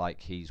feels like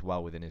he's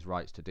well within his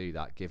rights to do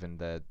that, given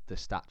the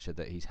stature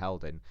that he's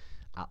held in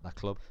at that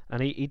club.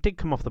 And he did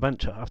come off the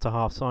bench after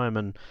half time,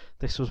 and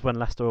this was when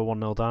Leicester were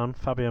 1-0 down.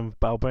 Fabian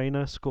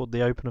Balbuena scored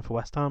the opener for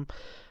West Ham,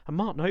 and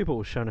Mark Noble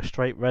was shown a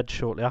straight red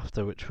shortly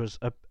after, which was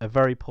a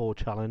very poor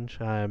challenge.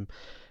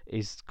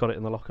 He's got it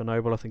in the locker,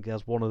 Noble. I think he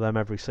has one of them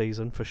every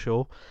season for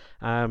sure.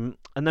 And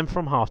then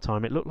from half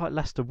time, it looked like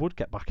Leicester would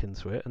get back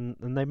into it, and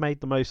they made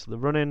the most of the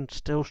run-in,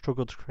 still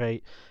struggled to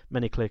create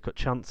many clear-cut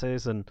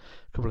chances, and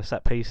a couple of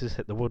set pieces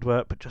hit the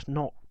woodwork, but just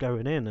not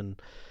going in. And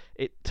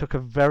it took a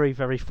very,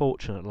 very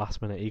fortunate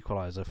last-minute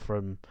equaliser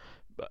from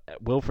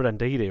Wilfred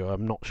Ndidi, who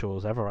I'm not sure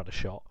has ever had a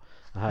shot.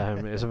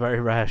 It was a very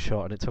rare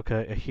shot, and it took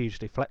a huge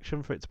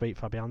deflection for it to beat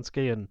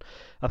Fabianski. And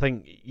I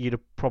think you'd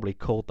have probably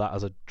called that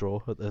as a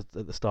draw at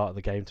the start of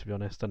the game, to be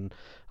honest. And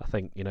I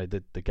think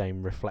the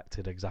game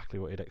reflected exactly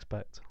what you'd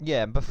expect.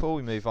 Yeah, and before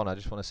we move on, I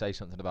just want to say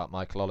something about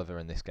Michael Oliver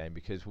in this game,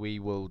 because we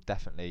will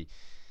definitely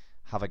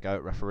have a go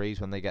at referees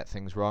when they get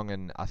things wrong,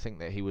 and I think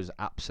that he was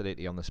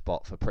absolutely on the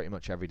spot for pretty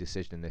much every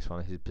decision in this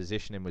one. His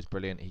positioning was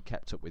brilliant. He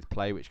kept up with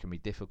play, which can be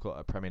difficult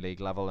at Premier League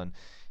level, and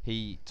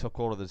he took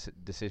all of the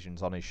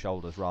decisions on his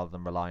shoulders rather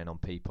than relying on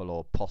people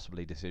or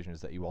possibly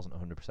decisions that he wasn't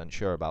 100%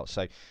 sure about.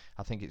 So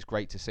I think it's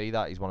great to see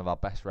that. He's one of our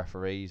best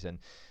referees, and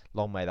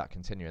long may that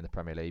continue in the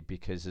Premier League,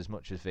 because as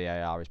much as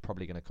VAR is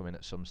probably going to come in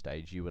at some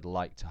stage, you would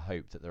like to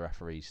hope that the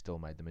referees still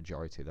made the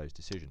majority of those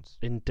decisions.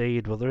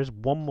 Indeed. Well, there is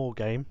one more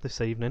game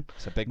this evening.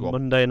 It's a big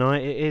one. Monday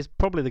night. It is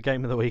probably the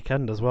game of the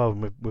weekend as well,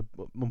 and we're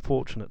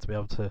unfortunate to be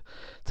able to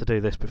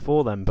do this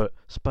before then. But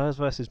Spurs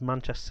versus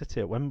Manchester City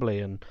at Wembley,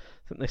 and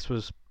I think this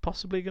was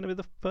possibly going to be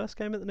the first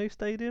game at the new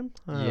stadium.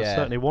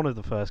 Certainly one of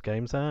the first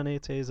games, and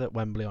it is at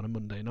Wembley on a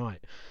Monday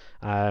night,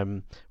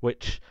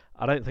 which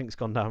I don't think it's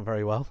gone down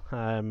very well,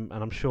 and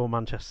I'm sure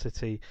Manchester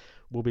City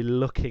will be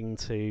looking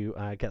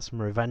to get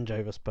some revenge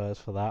over Spurs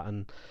for that,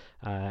 and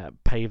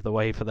pave the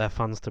way for their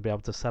fans to be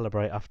able to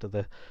celebrate after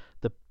the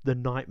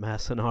nightmare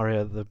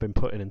scenario they've been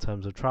put in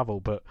terms of travel.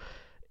 But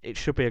it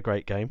should be a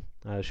great game.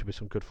 There should be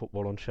some good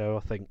football on show.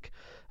 I think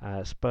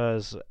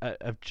Spurs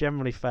have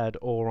generally fared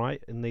all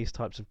right in these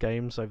types of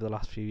games over the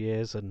last few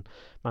years, and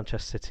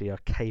Manchester City are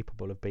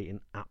capable of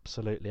beating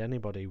absolutely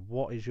anybody.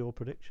 What is your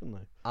prediction,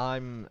 though?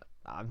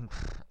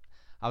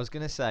 I was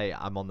going to say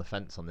I'm on the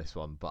fence on this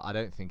one, but I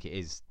don't think it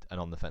is an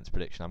on-the-fence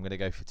prediction. I'm going to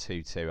go for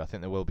 2-2. I think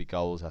there will be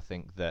goals. I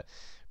think that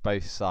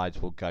both sides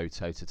will go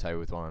toe-to-toe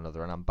with one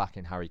another, and I'm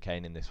backing Harry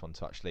Kane in this one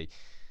to actually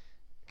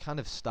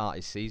kind of start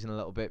his season a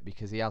little bit,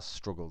 because he has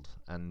struggled.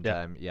 And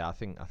I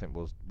think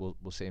we'll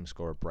see him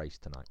score a brace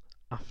tonight.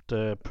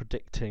 After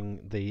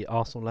predicting the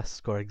Arsenal-Leicester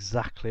score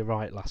exactly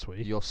right last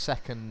week. Your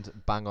second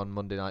bang-on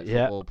Monday Night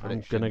Football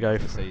prediction of the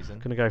season. I'm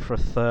going to go for a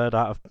third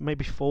out of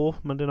maybe 4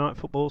 Monday Night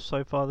Footballs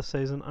so far this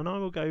season, and I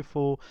will go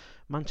for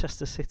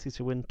Manchester City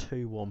to win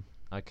 2-1.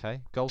 Okay.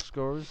 Goal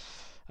scorers?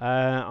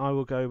 I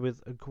will go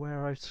with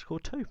Aguero to score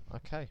 2.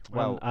 Okay.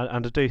 Well,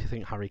 and I do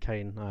think Harry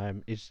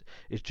Kane is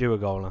due a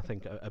goal, and I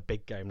think a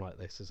big game like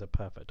this is a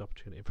perfect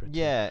opportunity for him.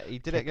 Yeah, he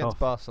did it against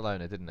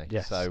Barcelona, didn't he?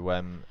 Yes.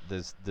 So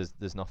there's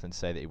nothing to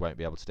say that he won't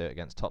be able to do it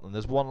against Tottenham.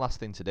 There's one last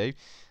thing to do,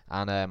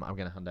 and I'm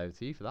going to hand over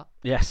to you for that.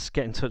 Yes,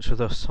 get in touch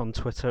with us on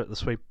Twitter at The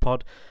Sweeper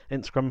Pod,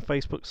 Instagram and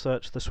Facebook,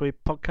 search The Sweeper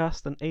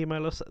Podcast, and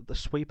email us at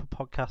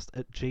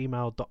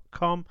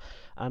thesweeperpodcast@gmail.com.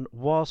 And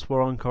whilst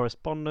we're on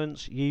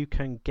correspondence, you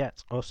can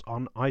get us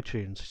on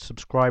iTunes.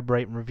 Subscribe,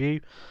 rate and review.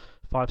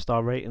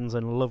 5-star ratings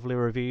and lovely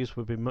reviews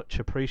would be much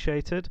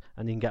appreciated.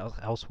 And you can get us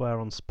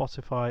elsewhere on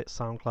Spotify,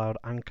 SoundCloud,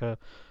 Anchor,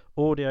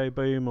 Audio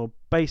Boom, or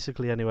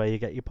basically anywhere you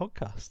get your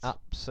podcasts.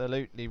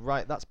 Absolutely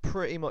right. That's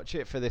pretty much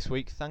it for this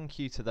week. Thank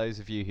you to those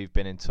of you who've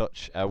been in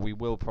touch. We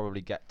will probably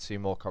get to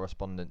more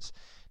correspondence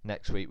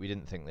next week. We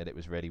didn't think that it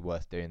was really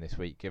worth doing this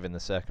week given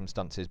the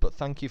circumstances, but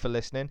thank you for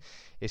listening.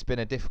 It's been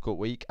a difficult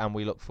week, and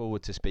we look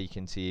forward to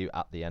speaking to you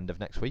at the end of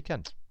next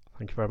weekend.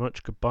 Thank you very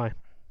much. Goodbye.